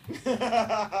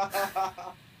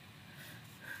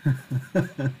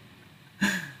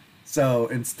 So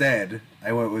instead,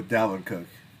 I went with Dalvin Cook.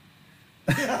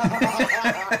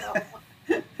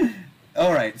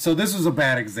 All right, so this was a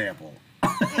bad example.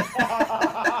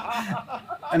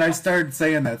 And I started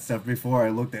saying that stuff before I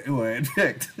looked at who I had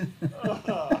picked.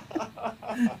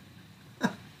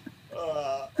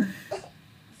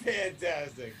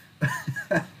 Fantastic.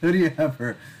 Who do you have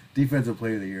for defensive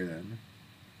player of the year then?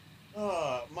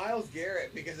 Myles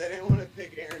Garrett, because I didn't want to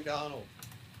pick Aaron Donald.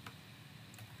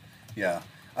 Yeah,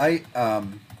 I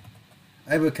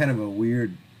have a kind of a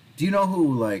weird. Do you know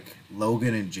who like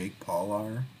Logan and Jake Paul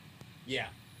are? Yeah,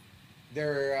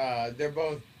 they're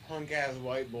both punk ass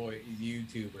white boy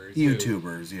YouTubers.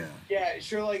 YouTubers, yeah. Yeah,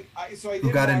 sure. Like I did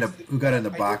Who got watch into I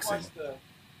did boxing? watch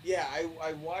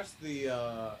I watched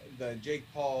the Jake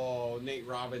Paul Nate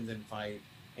Robinson fight,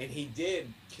 and he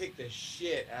did kick the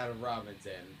shit out of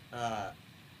Robinson.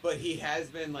 But he has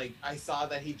been like, I saw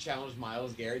that he challenged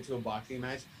Myles Garrett to a boxing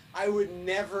match. I would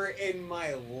never in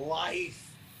my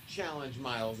life challenge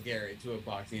Myles Garrett to a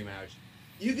boxing match.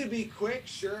 You could be quick,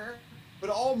 sure, but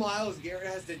all Myles Garrett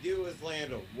has to do is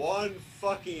land one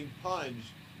fucking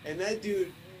punch, and that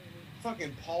dude,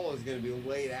 fucking Paul, is gonna be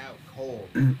laid out cold.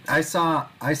 I saw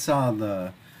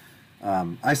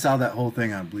that whole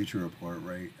thing on Bleacher Report,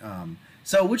 right?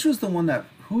 So which was the one that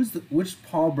which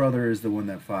Paul brother is the one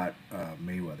that fought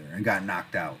Mayweather and got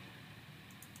knocked out?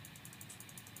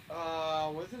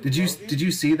 Wasn't Did Logan?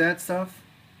 you see that stuff?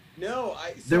 No,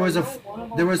 There was I know one of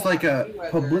them there was like fought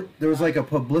Mayweather. a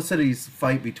publicity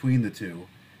fight between the two,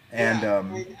 and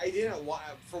Yeah, I didn't.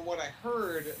 From what I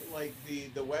heard, like the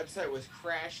website was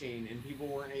crashing and people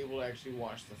weren't able to actually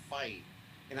watch the fight,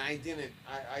 and I didn't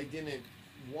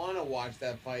want to watch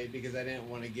that fight because I didn't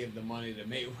want to give the money to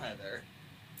Mayweather.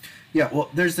 yeah. Well,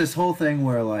 there's this whole thing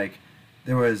where like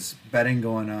there was betting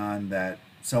going on that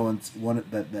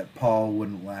that Paul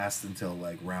wouldn't last until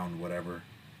like round whatever.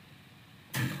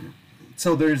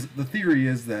 So the theory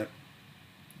is that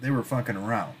they were fucking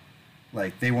around,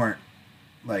 like they weren't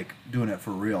like doing it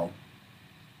for real.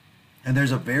 And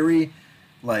there's a very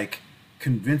like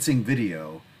convincing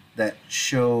video that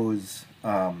shows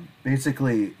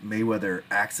basically Mayweather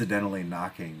accidentally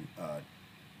knocking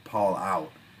Paul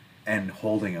out and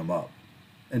holding him up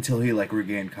until he like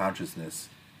regained conscience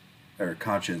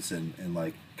and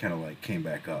like kind of like came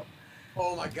back up.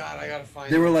 Oh my god, I gotta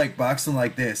find. They were it. like boxing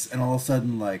like this, and all of a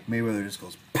sudden, like Mayweather just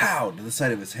goes pow to the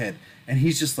side of his head, and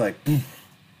he's just like, "Poof."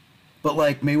 But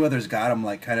like Mayweather's got him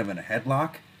like kind of in a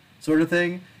headlock, sort of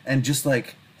thing, and just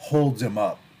like holds him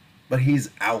up, but he's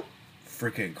out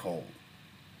freaking cold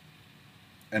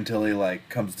until he like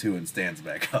comes to and stands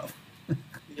back up.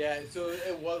 Yeah, so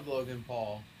it was Logan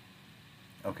Paul.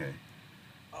 Okay.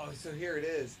 Oh, so here it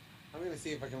is. I'm gonna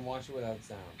see if I can watch it without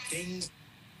sound.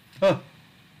 Huh.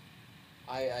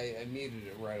 I muted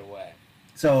it right away.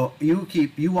 So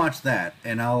you watch that,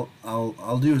 and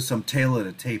I'll do some tail of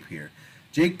the tape here.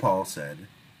 Jake Paul said,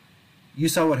 "You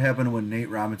saw what happened when Nate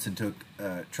Robinson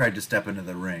tried to step into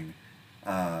the ring.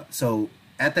 So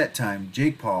at that time,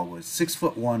 Jake Paul was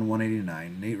 6'1",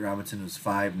 189. Nate Robinson was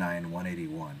 5'9",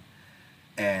 181.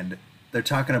 And they're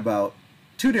talking about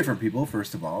two different people.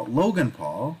 First of all, Logan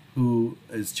Paul, who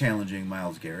is challenging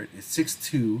Myles Garrett, is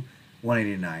 6'2",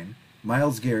 189.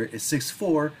 Myles Garrett is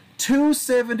 6'4",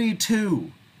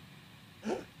 272.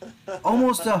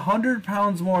 Almost 100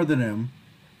 pounds more than him,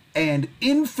 and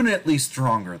infinitely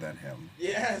stronger than him.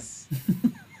 Yes.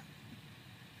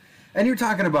 And you're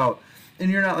talking about,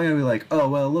 and you're not going to be like, oh,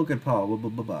 well, Logan Paul, blah, blah,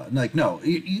 blah, blah. Like, no,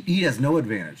 he has no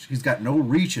advantage. He's got no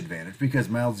reach advantage because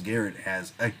Myles Garrett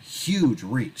has a huge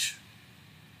reach.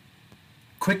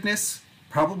 Quickness,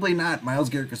 probably not. Myles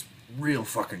Garrett is real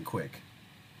fucking quick.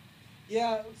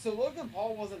 Yeah, so Logan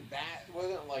Paul wasn't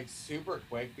like super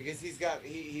quick because he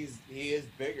is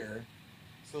bigger.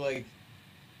 So like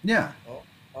Yeah.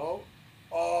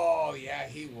 Oh yeah,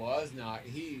 he was not.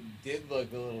 He did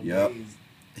look a little Yep. dazed.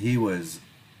 He was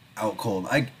out cold.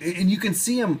 And you can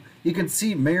see him. You can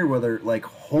see Mayweather like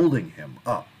holding him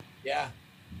up. Yeah.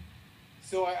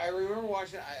 So I remember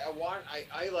watching.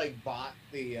 I like bought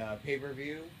the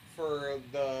pay-per-view for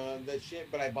the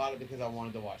shit, but I bought it because I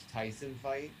wanted to watch Tyson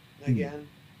fight again.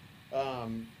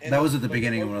 And That was at the like,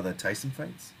 beginning of one of the Tyson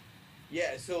fights.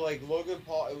 Yeah, so like Logan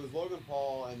Paul, it was Logan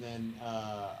Paul and then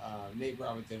Nate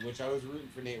Robinson, which I was rooting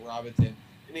for Nate Robinson.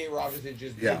 And Nate Robinson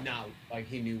just did not like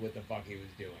he knew what the fuck he was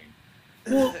doing.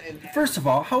 Well, And first of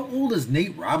all, how old is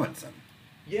Nate Robinson?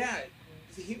 yeah,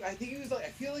 I think he was like, I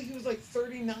feel like he was like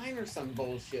 39 or some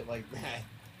bullshit like that.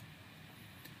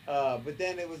 But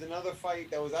then it was another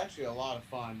fight that was actually a lot of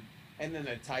fun, and then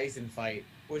a Tyson fight,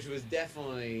 which was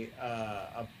definitely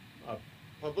a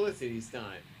publicity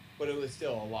stunt. but it was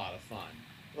still a lot of fun.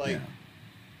 Like,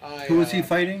 Yeah. Who was he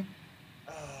fighting?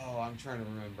 Oh, I'm trying to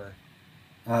remember.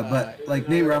 But like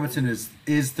Nate Robinson is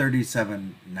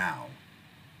 37 now.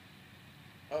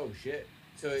 Oh shit!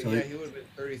 So yeah, he would have been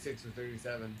 36 or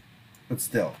 37. But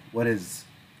still, who is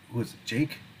it?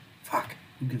 Jake? Fuck,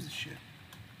 who gives a shit?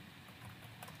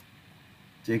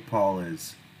 Jake Paul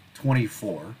is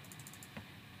 24.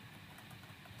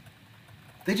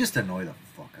 They just annoy the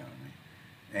fuck out of me.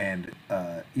 And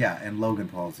and Logan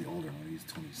Paul's the older one. He's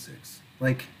 26.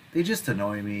 Like, they just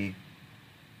annoy me.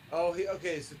 Oh,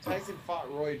 okay. So Tyson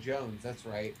fought Roy Jones. That's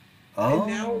right. Oh.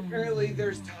 And now apparently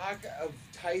there's talk of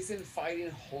Tyson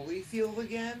fighting Holyfield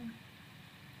again.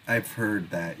 I've heard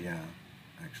that. Yeah,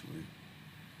 actually.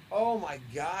 Oh my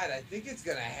god! I think it's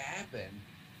gonna happen.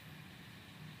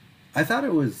 I thought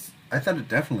it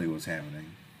definitely was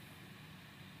happening.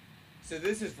 So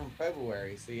this is from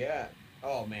February. So yeah.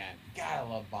 Oh man, God, I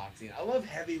love boxing. I love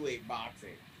heavyweight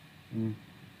boxing.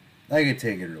 I could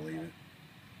take it or leave it.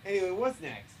 Anyway, what's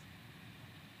next?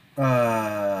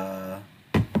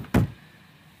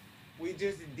 We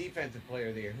just did defensive player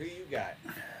of the year. Who you got?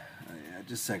 Yeah,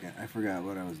 just a second. I forgot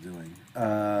what I was doing.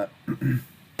 Oh,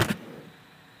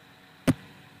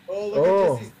 look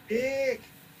at Jesse's dick.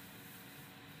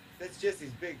 That's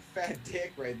Jesse's big fat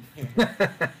dick right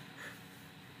there.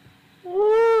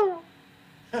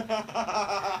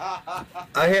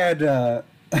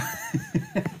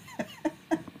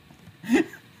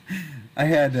 I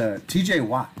had TJ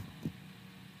Watt.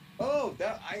 Oh,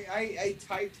 that I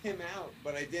typed him out,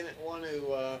 but I didn't want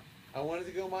to. I wanted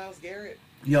to go Myles Garrett.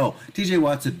 Yo, TJ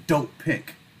Watt's a dope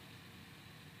pick.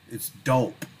 It's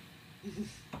dope.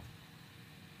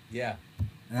 Yeah.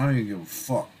 And I don't even give a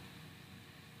fuck.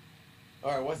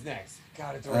 All right, what's next?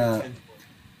 God, it's already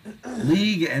 10.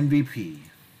 League MVP.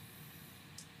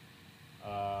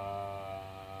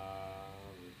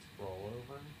 Scroll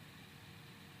over.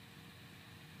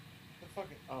 The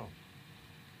fucking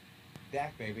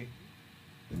Dak, baby.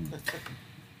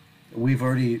 We've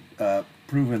already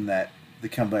proven that the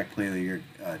comeback player of the year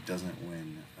doesn't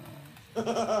win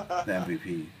the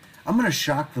MVP. I'm gonna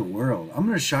shock the world. I'm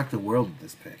gonna shock the world with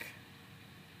this pick.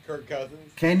 Kirk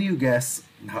Cousins. Can you guess?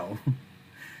 No,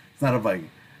 it's not a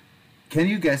Viking. Can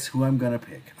you guess who I'm gonna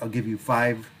pick? I'll give you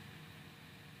 5.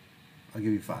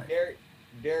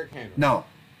 Derrick Henry. No.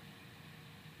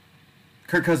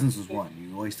 Kirk Cousins was 1.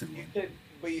 You wasted 1.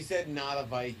 But you said not a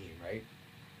Viking, right?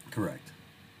 Correct.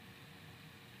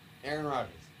 Aaron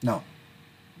Rodgers. No. Tom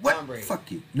What? Brady.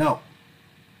 Fuck you. No.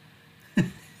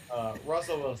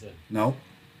 Russell Wilson. No.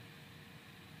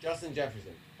 Justin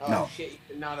Jefferson. Oh No. shit,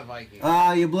 you're not a Viking.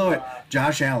 You blew it.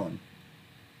 Josh Allen.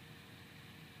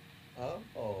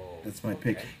 Oh. That's my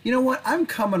pick. You know what? I'm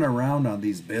coming around on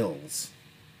these Bills.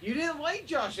 You didn't like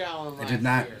Josh Allen last I did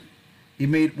not. year. He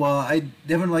made I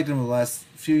haven't liked him the last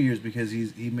few years because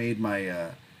he made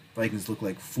my Vikings look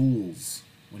like fools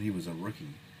when he was a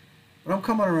rookie. But I'm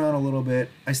coming around a little bit.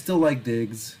 I still like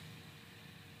Diggs.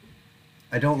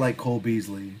 I don't like Cole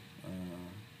Beasley.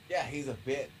 Yeah, he's a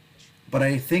bitch. But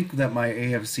I think that my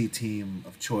AFC team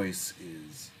of choice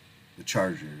is the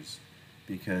Chargers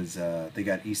because they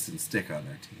got Easton Stick on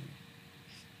their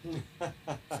team.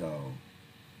 So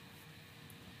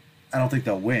I don't think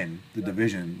they'll win the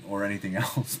division or anything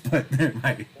else, but they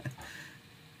might.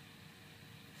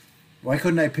 Why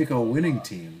couldn't I pick a winning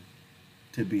team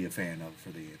to be a fan of for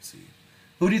the AFC?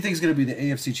 Who do you think is going to be the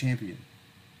AFC champion?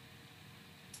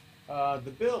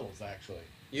 The Bills, actually.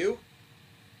 You?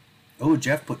 Oh,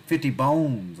 Jeff put 50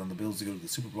 bones on the Bills to go to the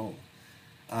Super Bowl.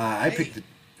 I picked the.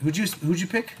 Who'd you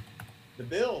pick? The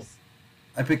Bills.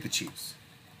 I picked the Chiefs.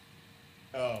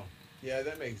 Oh, yeah,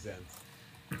 that makes sense.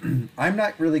 I'm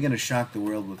not really going to shock the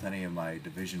world with any of my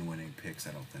division-winning picks,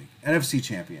 I don't think. NFC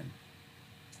champion.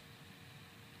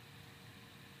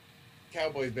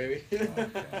 Cowboys, baby. Oh,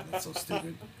 God, that's so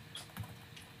stupid.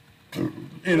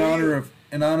 In honor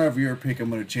of your pick, I'm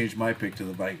going to change my pick to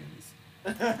the Vikings.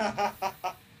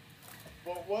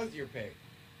 What was your pick?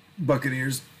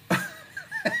 Buccaneers.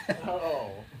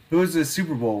 Oh. Who was the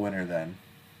Super Bowl winner then?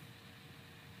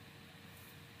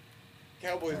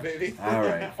 Cowboys, baby. All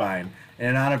right, fine. And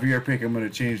in honor of your pick, I'm going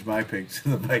to change my pick to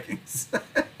the Vikings.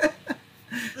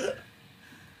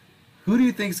 Who do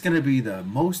you think is going to be the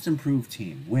most improved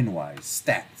team, win-wise,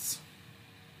 stats?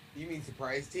 You mean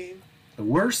surprise team? The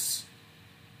worst.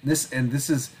 This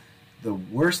is the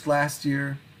worst last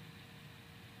year.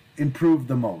 Improved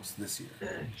the most this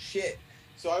year. Shit.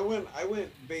 So I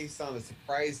went based on a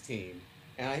surprise team,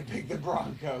 and I picked the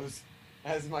Broncos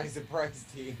as my surprise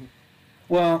team.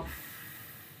 Well,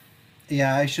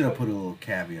 yeah, I should have put a little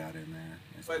caveat in there.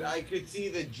 But I could see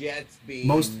the Jets being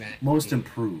most that team.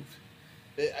 improved.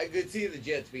 I could see the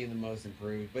Jets being the most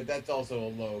improved, but that's also a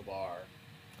low bar.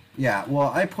 Yeah, well,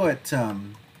 I put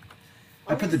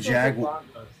the Jaguars.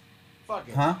 Fuck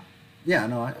it. Huh? Yeah,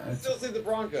 no, I still say the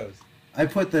Broncos. I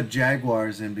put the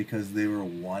Jaguars in because they were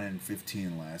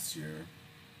 1-15 last year.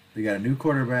 They got a new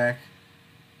quarterback.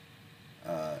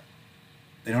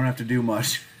 They don't have to do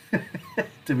much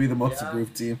to be the most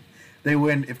improved team. They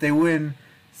win if they win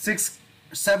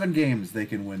 7 games. They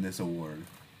can win this award.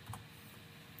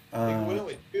 They can win it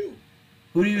with 2.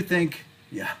 Who do you think?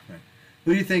 Yeah, right.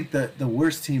 Who do you think the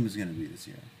worst team is going to be this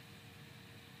year?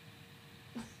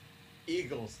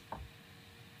 Eagles.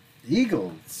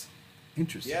 Eagles.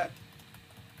 Interesting. Yeah.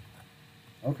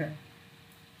 Okay.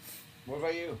 What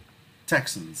about you?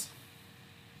 Texans.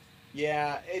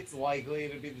 Yeah, it's likely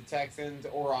to be the Texans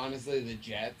or honestly the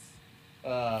Jets.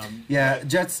 Yeah, but-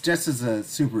 Jets is a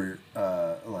super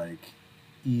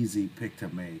easy pick to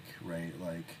make, right?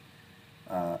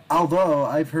 Although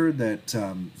I've heard that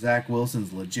Zach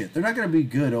Wilson's legit. They're not going to be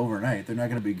good overnight. They're not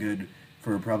going to be good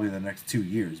for probably the next 2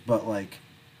 years. But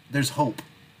there's hope.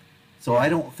 So I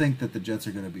don't think that the Jets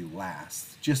are going to be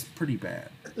last. Just pretty bad.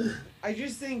 I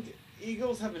just think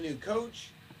Eagles have a new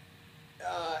coach.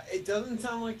 It doesn't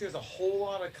sound like there's a whole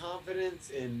lot of confidence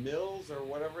in Mills or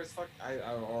whatever it's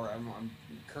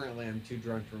I'm too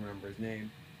drunk to remember his name.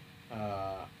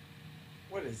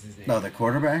 What is his name? No, the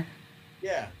quarterback.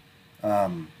 Yeah.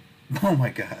 Oh my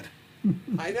God.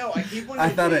 I know. I keep wanting I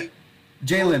to thought say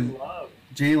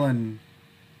Jalen.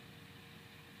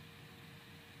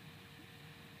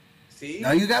 See?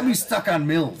 No, you got me stuck on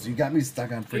Mills. You got me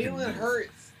stuck on freaking Jalen Mills.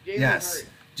 Hurts. Yes.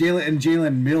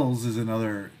 Jalen Mills is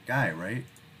another guy, right?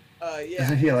 Yeah.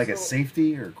 Isn't he a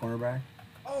safety or a cornerback?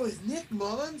 Oh, is Nick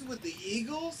Mullins with the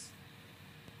Eagles?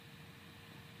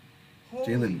 Holy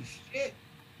Jalen- shit.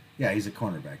 Yeah, he's a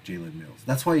cornerback, Jalen Mills.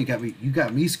 That's why you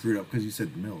got me screwed up because you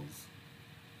said Mills.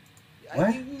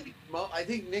 What? I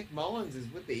think Nick Mullins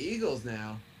is with the Eagles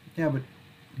now. Yeah, but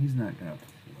he's not gonna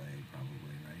play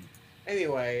probably, right?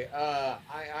 Anyway,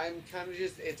 I'm kind of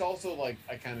just. It's also I'm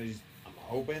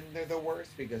hoping they're the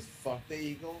worst because fuck the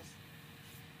Eagles.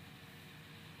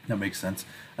 That makes sense.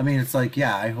 I mean, it's I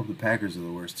hope the Packers are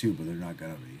the worst too, but they're not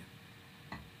gonna be.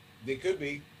 They could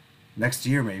be. Next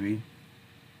year, maybe.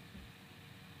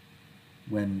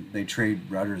 When they trade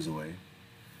Rodgers away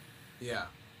Yeah.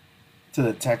 to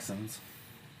the Texans.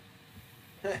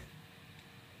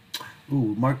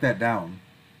 Ooh, mark that down.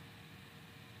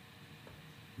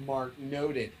 Mark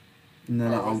noted. And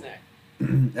then Or I'll, what's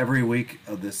next? every week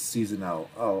of this season,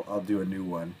 I'll do a new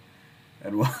one,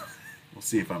 and we'll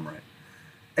see if I'm right.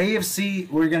 AFC,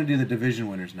 we're gonna do the division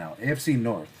winners now. AFC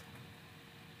North,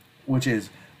 which is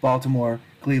Baltimore,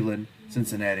 Cleveland,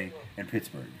 Cincinnati, and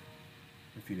Pittsburgh.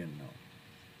 If you didn't know.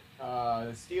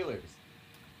 The Steelers.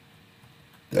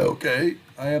 Okay,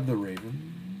 I have the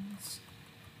Ravens.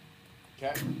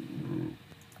 Okay.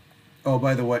 Oh,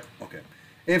 by the way, okay,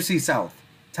 AFC South,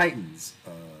 Titans,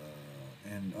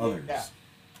 and others. Yeah.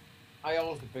 I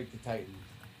also picked the Titans.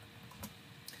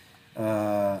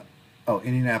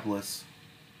 Indianapolis.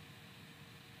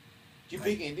 Did you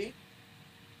pick Indy?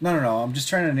 No. I'm just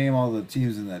trying to name all the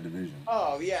teams in that division.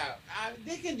 Oh yeah,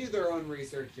 they can do their own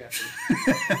research, Jeffrey.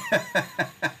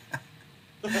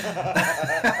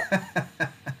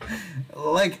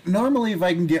 Normally, if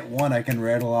I can get one, I can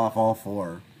rattle off all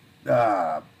 4.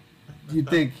 You'd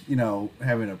think,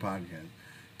 having a podcast.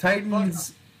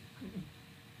 Titans.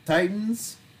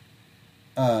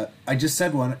 I just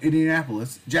said one.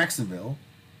 Indianapolis, Jacksonville,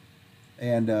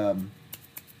 and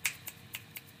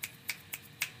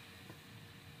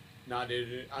Nah,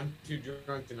 dude, I'm too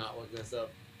drunk to not look this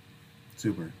up.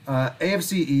 super.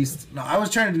 AFC East. No, I was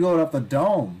trying to go up the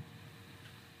dome.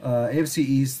 AFC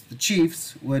East, the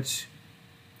Chiefs,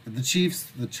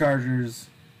 the Chargers.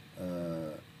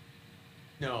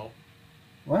 No.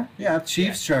 What? Yeah,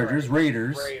 Chiefs, Yeah, Chargers, right.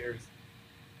 Raiders.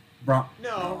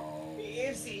 No. The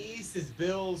AFC East is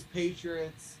Bills,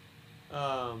 Patriots,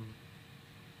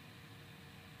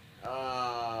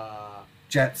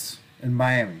 Jets, and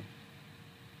Miami.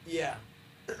 yeah.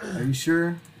 Are you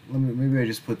sure? Maybe I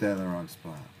just put that in the wrong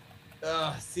spot.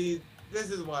 See, this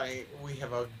is why we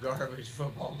have a garbage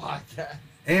football podcast.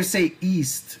 AFC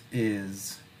East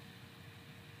is.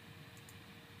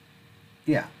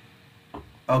 Yeah.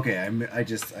 Okay, I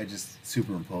just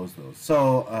superimposed those.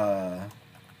 So,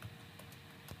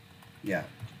 yeah,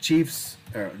 Chiefs.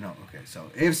 So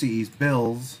AFC East: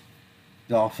 Bills,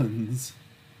 Dolphins,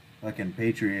 fucking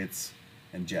Patriots,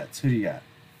 and Jets. Who do you got?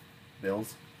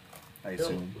 Bills, I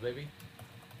assume. Bills, baby.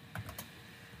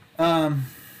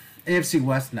 AFC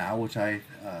West now, which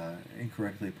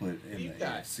incorrectly put in Deep the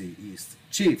dive. AFC East.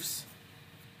 Chiefs.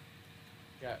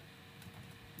 Yeah.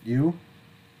 You?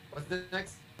 What's the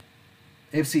next?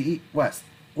 AFC West.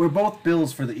 We're both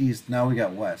Bills for the East. Now we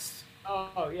got West.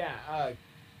 Oh yeah.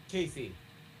 Casey.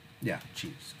 Yeah,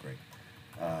 Chiefs. Great.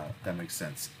 That makes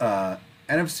sense.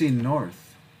 NFC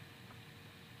North.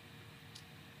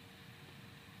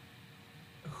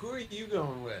 Who are you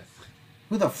going with?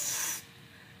 Who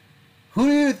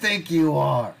do you think you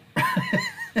are?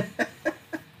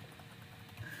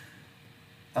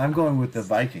 I'm going with the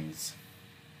Vikings.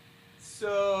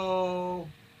 So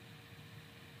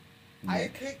I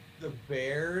Nick. picked the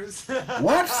Bears.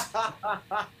 What?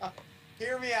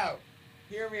 Hear me out.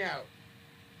 Hear me out.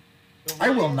 The I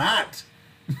will Lions- not.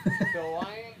 The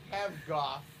Lions have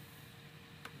Goff.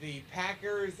 The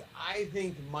Packers, I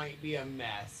think, might be a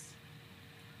mess.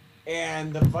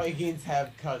 And the Vikings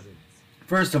have Cousins.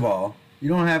 First of all, you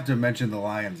don't have to mention the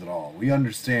Lions at all. We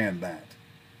understand that.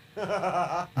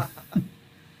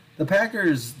 The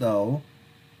Packers, though,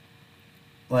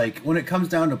 like, when it comes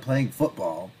down to playing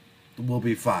football, we'll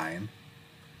be fine.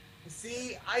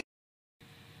 See,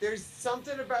 there's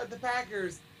something about the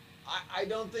Packers. I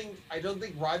don't think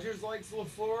Rodgers likes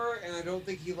LaFleur, and I don't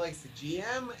think he likes the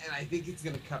GM, and I think it's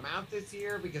going to come out this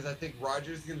year because I think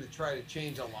Rodgers is going to try to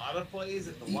change a lot of plays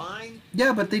at the line.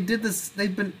 Yeah, but they did this.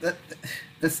 They've been.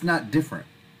 That's not different.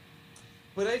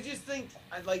 But I just think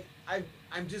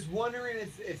I'm just wondering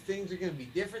if things are going to be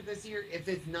different this year. If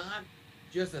it's not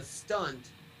just a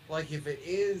stunt, like if it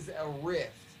is a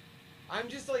rift, I'm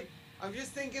just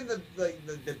thinking the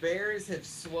Bears have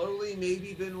slowly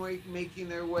maybe been making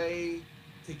their way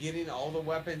to getting all the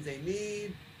weapons they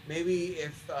need. Maybe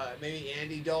maybe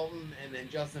Andy Dalton and then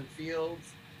Justin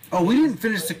Fields. Oh, we didn't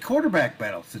finish the quarterback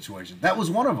battle situation. That was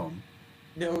one of them.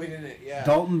 No, we didn't. Yeah,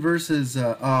 Dalton versus.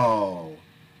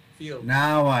 Fields.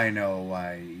 Now I know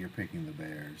why you're picking the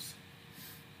Bears.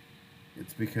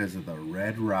 It's because of the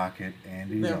Red Rocket,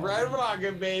 Andy The Dalton. Red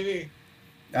Rocket, baby.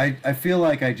 I feel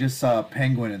like I just saw a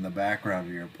penguin in the background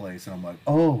of your place, and I'm like,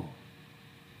 oh,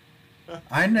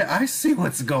 I see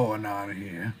what's going on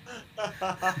here.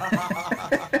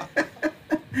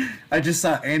 I just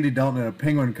saw Andy Dalton in a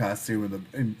penguin costume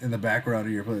in the background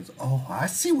of your place. Oh, I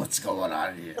see what's going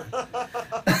on here.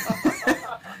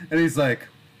 And he's like,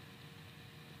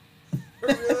 I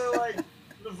really like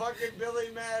the fucking Billy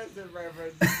Madison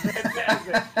reference. It's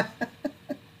fantastic.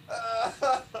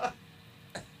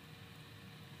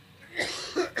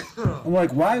 I'm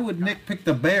like, why would Nick pick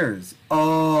the Bears?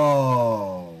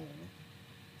 Oh.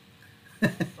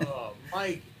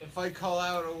 Mike, if I call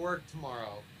out at work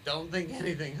tomorrow, don't think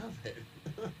anything of it.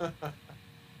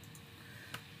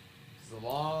 It's a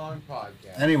long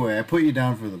podcast. Anyway, I put you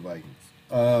down for the Vikings.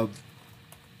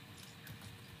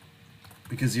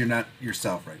 Because you're not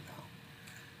yourself right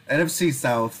now. NFC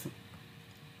South,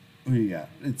 who you got?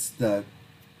 It's the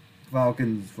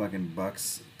Falcons, fucking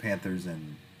Bucks, Panthers,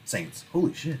 and Saints.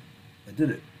 Holy shit. I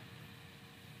did it.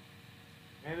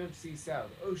 NFC South.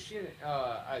 Oh shit.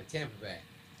 Tampa Bay.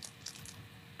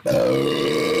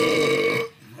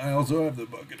 I also have the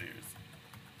Buccaneers.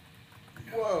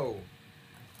 Whoa.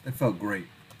 That felt great.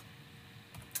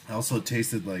 I also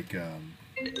tasted like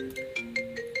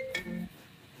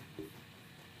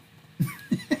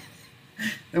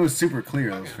it was super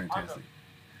clear. That was fantastic.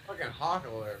 Fucking hawk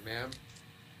alert, man.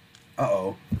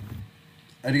 Uh-oh.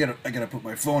 I gotta put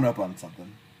my phone up on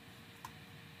something.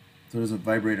 So there's a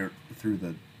vibrator through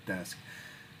the desk.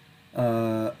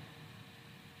 What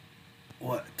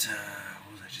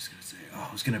was I just gonna say? Oh,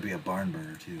 it was gonna be a barn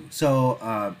burner too. So,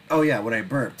 oh yeah, when I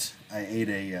burped, I ate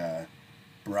a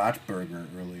brat burger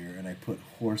earlier, and I put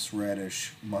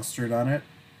horseradish mustard on it.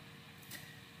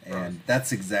 And Gross.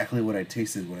 that's exactly what I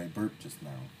tasted when I burped just now.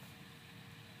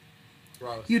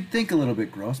 Gross. You'd think a little bit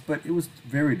gross, but it was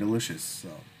very delicious, so.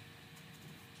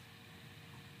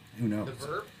 Who knows? The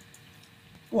verb?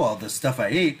 Well, the stuff I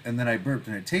ate, and then I burped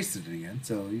and I tasted it again,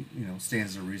 so,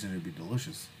 stands to reason it'd be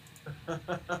delicious. You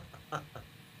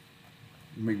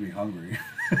make me hungry.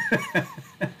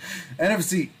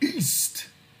 NFC East.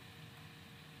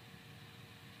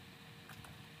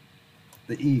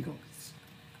 The Eagles.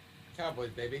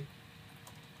 Cowboys, baby.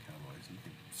 Cowboys. You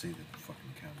can say the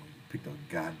fucking Cowboys. You picked the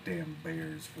goddamn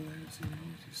Bears for the NFC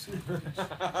North. You son of a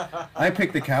bitch. I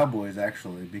picked the Cowboys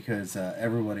actually because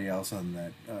everybody else on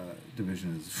that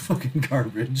division is fucking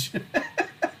garbage.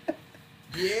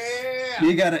 Yeah.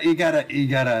 You got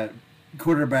a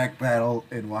quarterback battle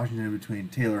in Washington between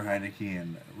Taylor Heineke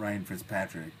and Ryan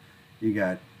Fitzpatrick. You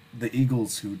got the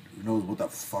Eagles, who knows what the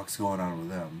fuck's going on with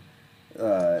them.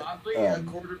 Oddly, a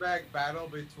quarterback battle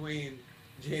between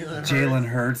Jalen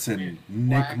Hurts and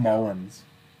Nick Flacco. Mullins.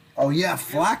 Oh yeah,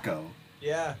 Flacco.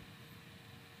 Yeah.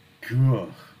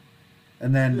 Ugh.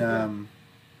 And then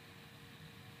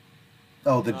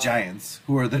the Giants.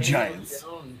 Who are the Daniel Giants?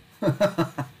 Jones.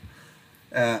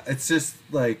 It's just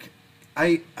like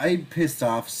I pissed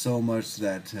off so much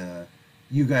that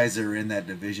you guys are in that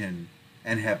division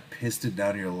and have pissed it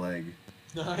down your leg.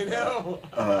 I know.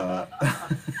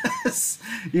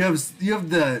 You have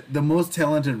the most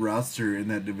talented roster in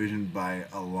that division by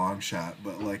a long shot,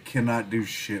 but like cannot do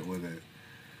shit with it.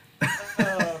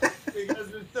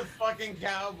 Because it's the fucking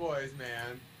Cowboys,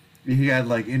 man. You had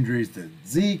like injuries to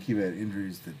Zeke, you had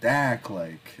injuries to Dak,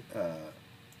 like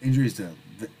injuries to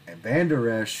Van Der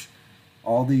Esch,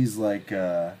 all these like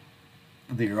your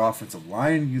offensive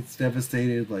line gets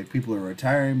devastated, like people are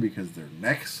retiring because their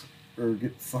necks are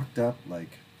get fucked up,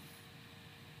 like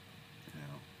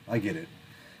I get it.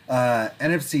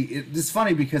 NFC, it's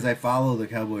funny because I follow the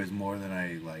Cowboys more than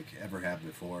I like ever have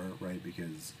before, right?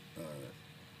 Because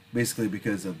basically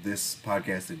because of this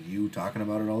podcast and you talking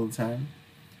about it all the time.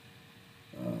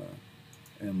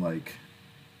 And like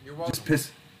You're welcome.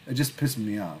 it just pissed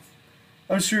me off.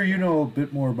 I'm sure you know a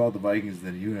bit more about the Vikings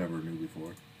than you ever knew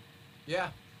before. Yeah.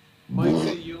 Mike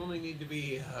said you only need to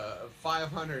be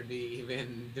 500 to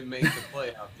even to make the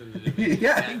playoffs in the division.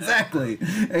 Yeah, exactly.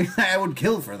 I would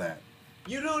kill for that.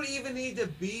 You don't even need to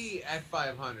be at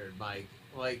 500, Mike.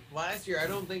 Like last year, I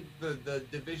don't think the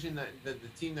division that the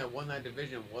team that won that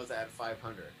division was at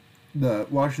 500. The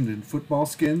Washington Football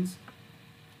Skins.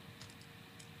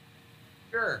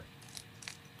 Sure.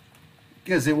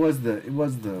 Because it was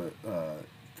the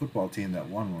football team that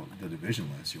won the division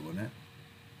last year, wasn't it?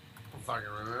 I don't fucking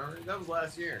remember. That was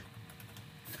last year.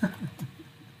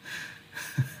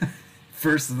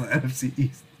 First in the NFC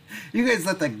East. You guys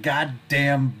let the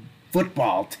goddamn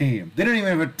football team. They don't even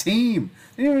have a team.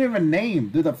 They don't even have a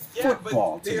name. They're the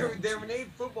football team. They're a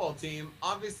named football team.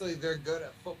 Obviously, they're good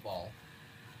at football.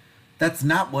 That's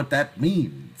not what that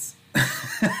means.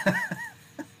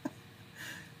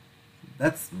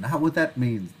 That's not what that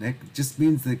means, Nick. It just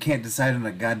means they can't decide on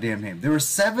a goddamn name. They were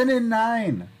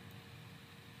 7-9.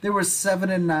 They were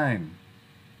 7-9,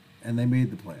 and they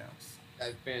made the playoffs.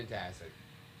 That's fantastic.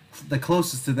 The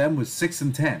closest to them was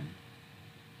 6-10,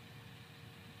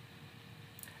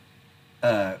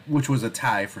 which was a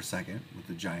tie for second with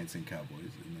the Giants and Cowboys,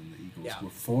 and then the Eagles were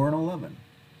 4-11.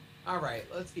 All right,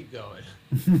 let's keep going.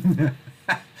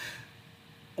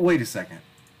 Wait a second.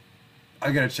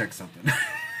 I gotta check something.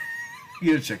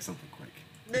 You gotta check something quick.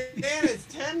 Man, it's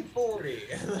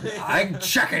 10:40. I'm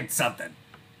checking something.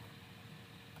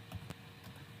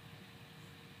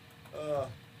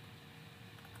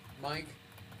 Mike,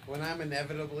 when I'm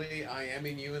inevitably I am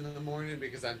in you in the morning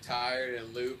because I'm tired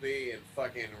and loopy and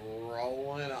fucking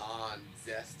rolling on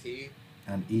zesty.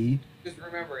 On E. Just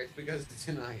remember, it's because it's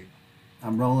tonight.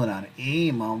 I'm rolling on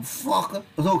E, motherfucker.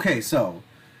 Okay, so,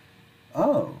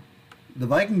 the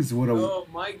Vikings would have. Oh,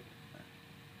 Mike.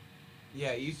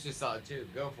 Yeah, you just saw it too.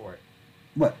 Go for it.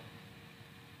 What?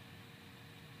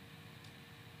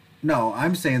 No,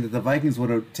 I'm saying that the Vikings would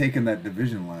have taken that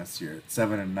division last year at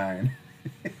 7-9.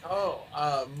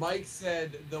 Mike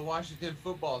said the Washington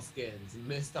Football Skins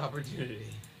missed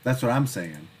opportunity. That's what I'm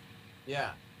saying.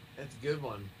 Yeah, that's a good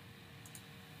one.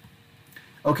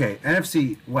 Okay,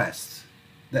 NFC West,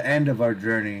 the end of our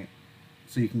journey,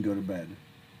 so you can go to bed.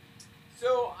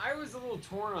 So I was a little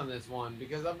torn on this one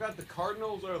because I've got the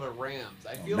Cardinals or the Rams.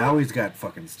 I feel now like he's got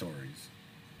fucking stories.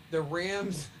 the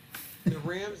Rams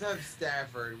have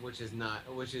Stafford, which is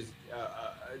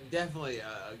definitely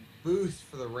a boost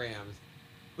for the Rams.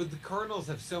 But the Cardinals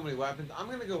have so many weapons. I'm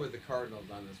gonna go with the Cardinals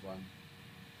on this one.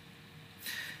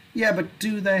 Yeah, but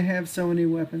do they have so many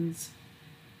weapons?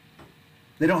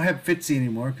 They don't have Fitzy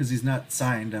anymore because he's not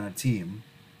signed on a team.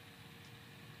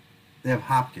 They have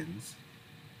Hopkins.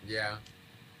 Yeah.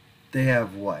 They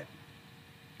have what?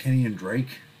 Kenny and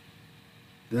Drake?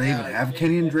 Do they even have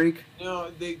Kenny and Drake? No,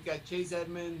 they've got Chase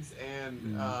Edmonds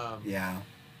and yeah.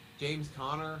 James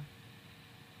Conner.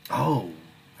 Oh,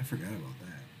 I forgot about that.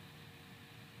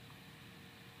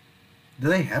 Do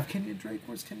they have Kenny and Drake?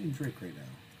 Where's Kenny and Drake right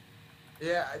now?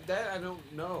 Yeah, that I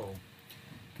don't know.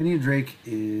 Kenny and Drake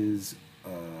is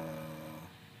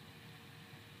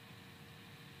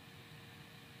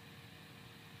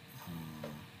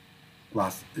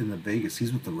lost in the Vegas.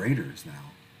 He's with the Raiders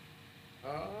now.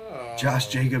 Oh. Josh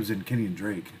Jacobs and Kenny and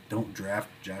Drake. Don't draft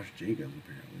Josh Jacobs,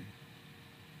 apparently.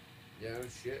 Yeah, no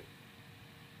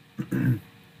shit.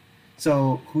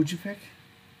 So, who'd you pick?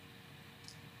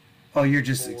 Oh, you're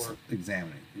just Four.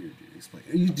 examining. You're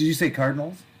explaining. Did you say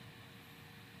Cardinals?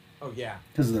 Oh yeah.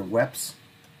 Because of their weps?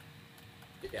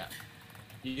 Yeah.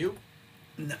 You?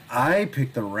 I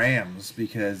picked the Rams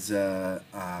because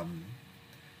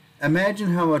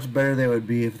imagine how much better they would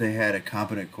be if they had a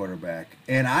competent quarterback.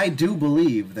 And I do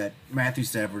believe that Matthew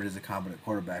Stafford is a competent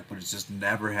quarterback, but it's just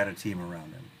never had a team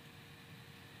around him.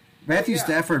 Matthew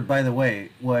Stafford, by the way,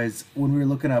 was, when we were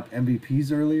looking up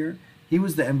MVPs earlier, he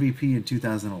was the MVP in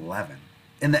 2011.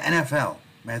 In the NFL,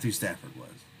 Matthew Stafford was.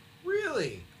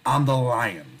 Really? On the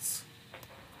Lions.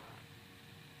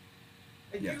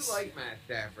 I Yes. do like Matt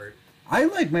Stafford. I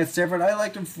like Matt Stafford. I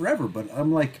liked him forever, but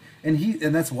I'm like, and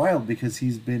that's wild because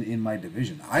he's been in my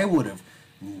division. I would have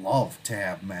loved to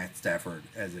have Matt Stafford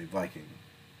as a Viking.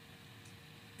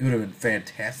 It would have been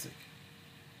fantastic.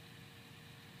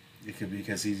 It could,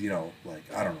 because he's, like,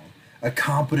 I don't know, a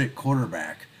competent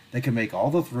quarterback that can make all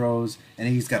the throws, and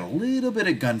he's got a little bit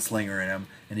of gunslinger in him,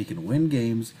 and he can win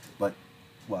games, but,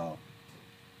 well,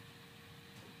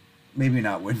 maybe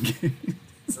not win games.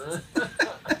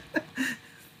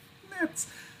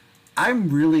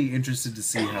 I'm really interested to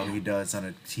see how he does on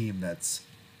a team that's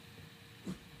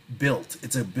built.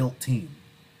 It's a built team.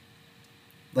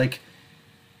 Like,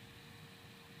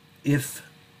 if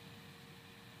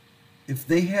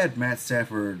they had Matt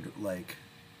Stafford like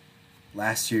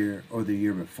last year or the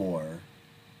year before,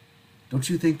 don't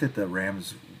you think that the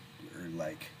Rams are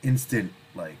like instant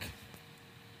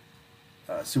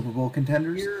Super Bowl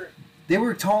contenders? They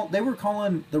were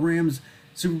calling the Rams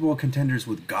Super Bowl contenders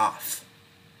with Goff.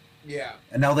 Yeah.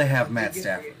 And now they have I Matt think if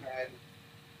Stafford.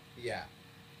 they had-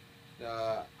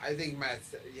 I think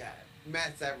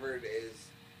Matt Stafford is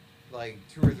like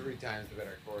 2 or 3 times a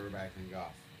better quarterback than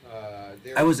Goff.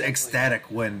 I was ecstatic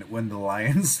when the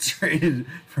Lions traded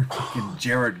for fucking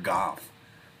Jared Goff.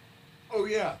 Oh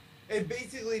yeah, it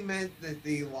basically meant that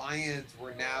the Lions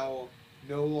were now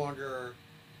no longer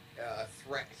a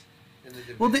threat in the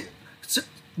division. Well,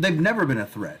 they've never been a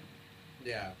threat.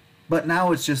 Yeah. But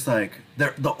now it's just like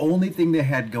the only thing they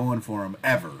had going for them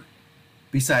ever,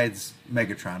 besides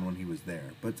Megatron when he was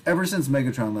there. But ever since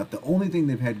Megatron left, the only thing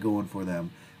they've had going for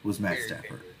them was Matt Barry Stafford.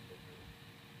 Sanders.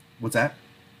 What's that?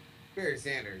 Barry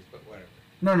Sanders, but whatever.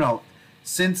 No.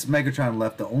 Since Megatron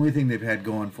left, the only thing they've had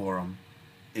going for them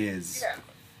is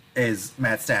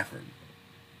Matt Stafford.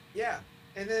 Yeah,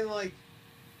 and then like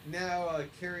now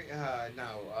Carrie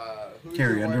who's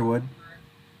Carrie their wide Underwood. receiver?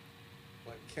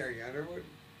 What, Carrie Underwood?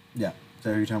 Yeah. Is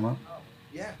that what you're talking about? Oh,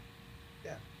 yeah.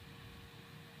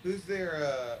 Who's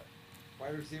their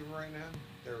wide receiver right now?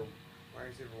 Their wide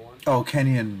receiver 1? Oh,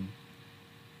 Kenyon.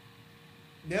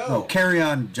 No,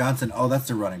 Kerryon Johnson. Oh, that's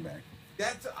the running back.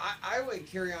 that's I went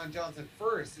Kerryon Johnson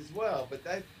first as well, but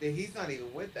he's not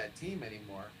even with that team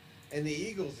anymore, and the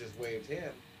Eagles just waived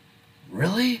him.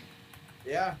 Really?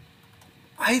 Yeah.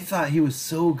 I thought he was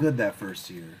so good that first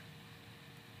year.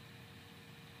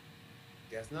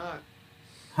 Guess not.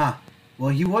 Huh. Well,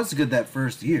 he was good that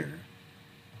first year.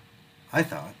 I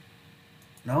thought.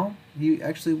 No, he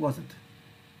actually wasn't.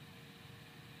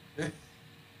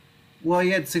 Well,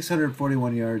 he had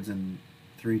 641 yards and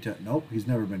 3 touchdowns. Nope, he's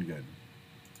never been good.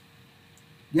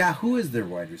 Yeah, who is their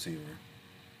wide receiver?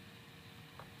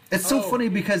 It's so funny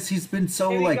because he's been so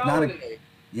Kenny not. Golladay.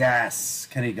 Yes,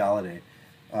 Kenny Galladay.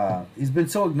 He's been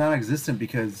so non-existent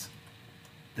because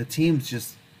the team's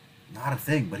just not a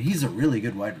thing. But he's a really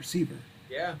good wide receiver.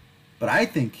 Yeah. But I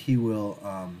think he will.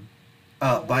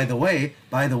 By the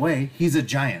way, he's a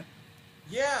giant.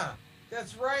 Yeah,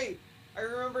 that's right. I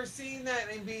remember seeing that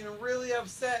and being really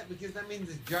upset because that means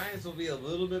the Giants will be a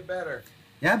little bit better.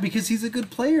 Yeah, because he's a good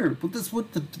player. But that's what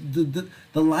the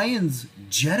Lions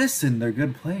jettison their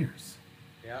good players.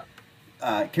 Yeah.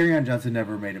 Kerryon Johnson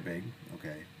never made it big.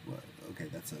 Okay, well, okay,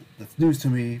 that's news to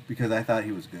me because I thought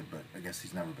he was good, but I guess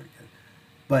he's never been good.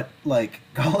 But like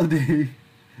Galladay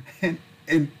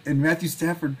and Matthew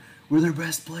Stafford were their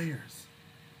best players,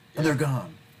 and they're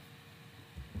gone.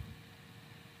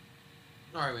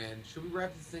 All right, man. Should we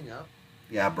wrap this thing up?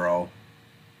 Yeah, bro.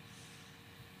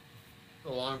 It's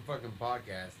a long fucking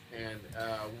podcast, and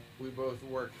we both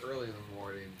work early in the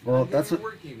morning. Well, I'm getting that's a what-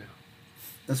 work email.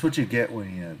 That's what you get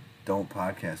when you don't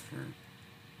podcast for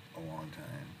a long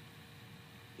time.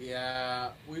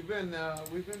 Yeah, we've been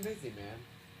busy, man.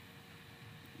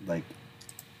 Like,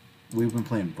 we've been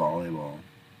playing volleyball.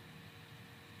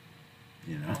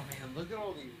 You know? Oh man, look at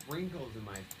all these wrinkles in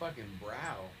my fucking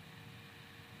brow.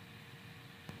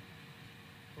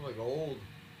 I look old.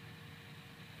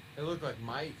 They look like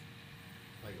Mike.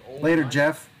 Like old Later, Mike.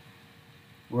 Jeff.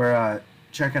 We're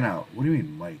checking out. What do you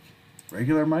mean, Mike?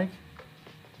 Regular Mike?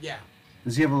 Yeah.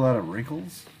 Does he have a lot of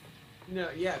wrinkles? No,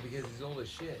 yeah, because he's old as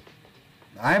shit.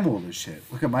 I'm old as shit.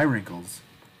 Look at my wrinkles.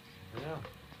 I know.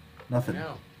 Nothing. I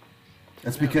know.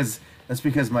 That's I know.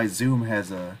 because my Zoom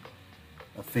has a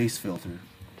a face filter.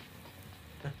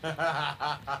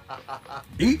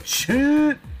 Eat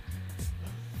shit.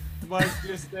 Mike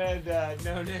just said,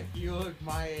 "No, Nick, you look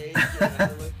my age, and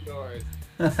I look yours."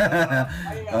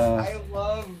 I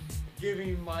love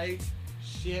giving Mike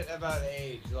shit about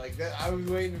age. Like that, I was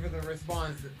waiting for the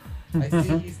response. I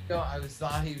see he's still. I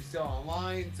thought he was still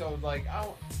online, so I was like, I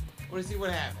want to see what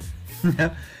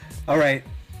happens. All right,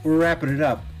 we're wrapping it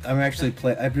up.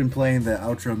 I've been playing the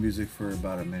outro music for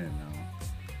about a minute now.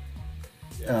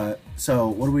 Yeah. So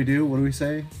what do we do? What do we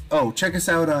say? Oh, check us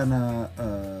out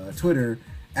on Twitter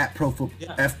at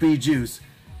FBJuice,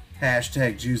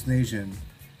 hashtag Juice Nation.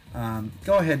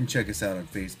 Go ahead and check us out on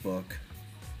Facebook.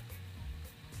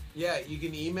 Yeah, you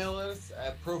can email us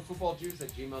at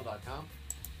profootballjuice@gmail.com.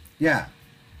 Yeah,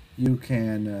 you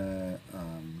can.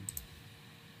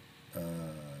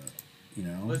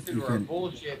 Listen you to our can.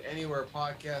 bullshit anywhere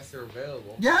podcasts are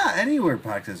available. Yeah, anywhere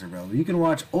podcasts are available. You can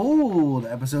watch old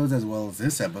episodes as well as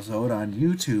this episode on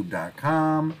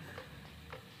YouTube.com.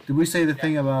 Did we say the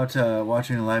thing about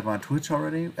watching it live on Twitch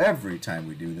already? Every time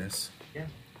we do this. Yeah.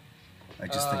 I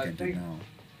just think I do now.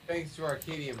 Thanks to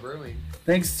Arcadian Brewing.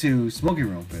 Thanks to Smoky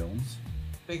Room Films.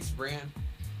 Thanks, Bran.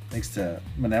 Thanks to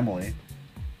Emily.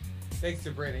 Thanks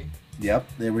to Brittany. Yep,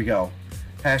 there we go.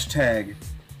 Hashtag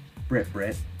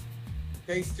Brit.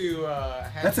 Thanks to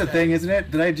That's a thing, isn't it?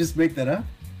 Did I just make that up?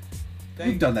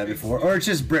 We've done that before. Or it's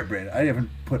just Brit. I haven't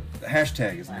put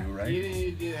hashtag is new, right? You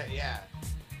didn't do that, yeah.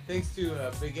 Thanks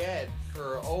to Big Ed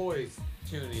for always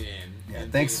tuning in. Yeah,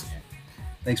 and thanks. being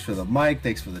Thanks for the mic.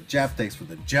 Thanks for the Jeff. Thanks for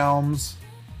the Jelms.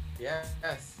 there.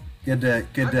 Yes. Good I'm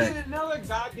getting another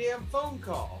goddamn phone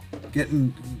call.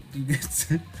 getting.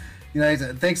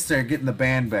 Thanks to getting the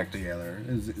band back together.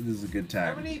 This is a good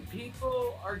time. How many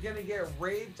people are gonna get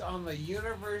raped on the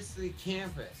university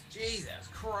campus? Jesus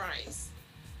Christ.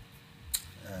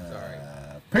 Sorry.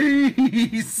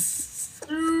 Peace.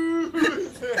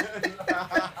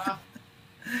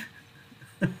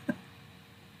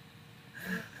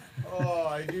 Oh,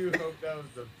 I do hope that was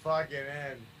the fucking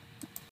end.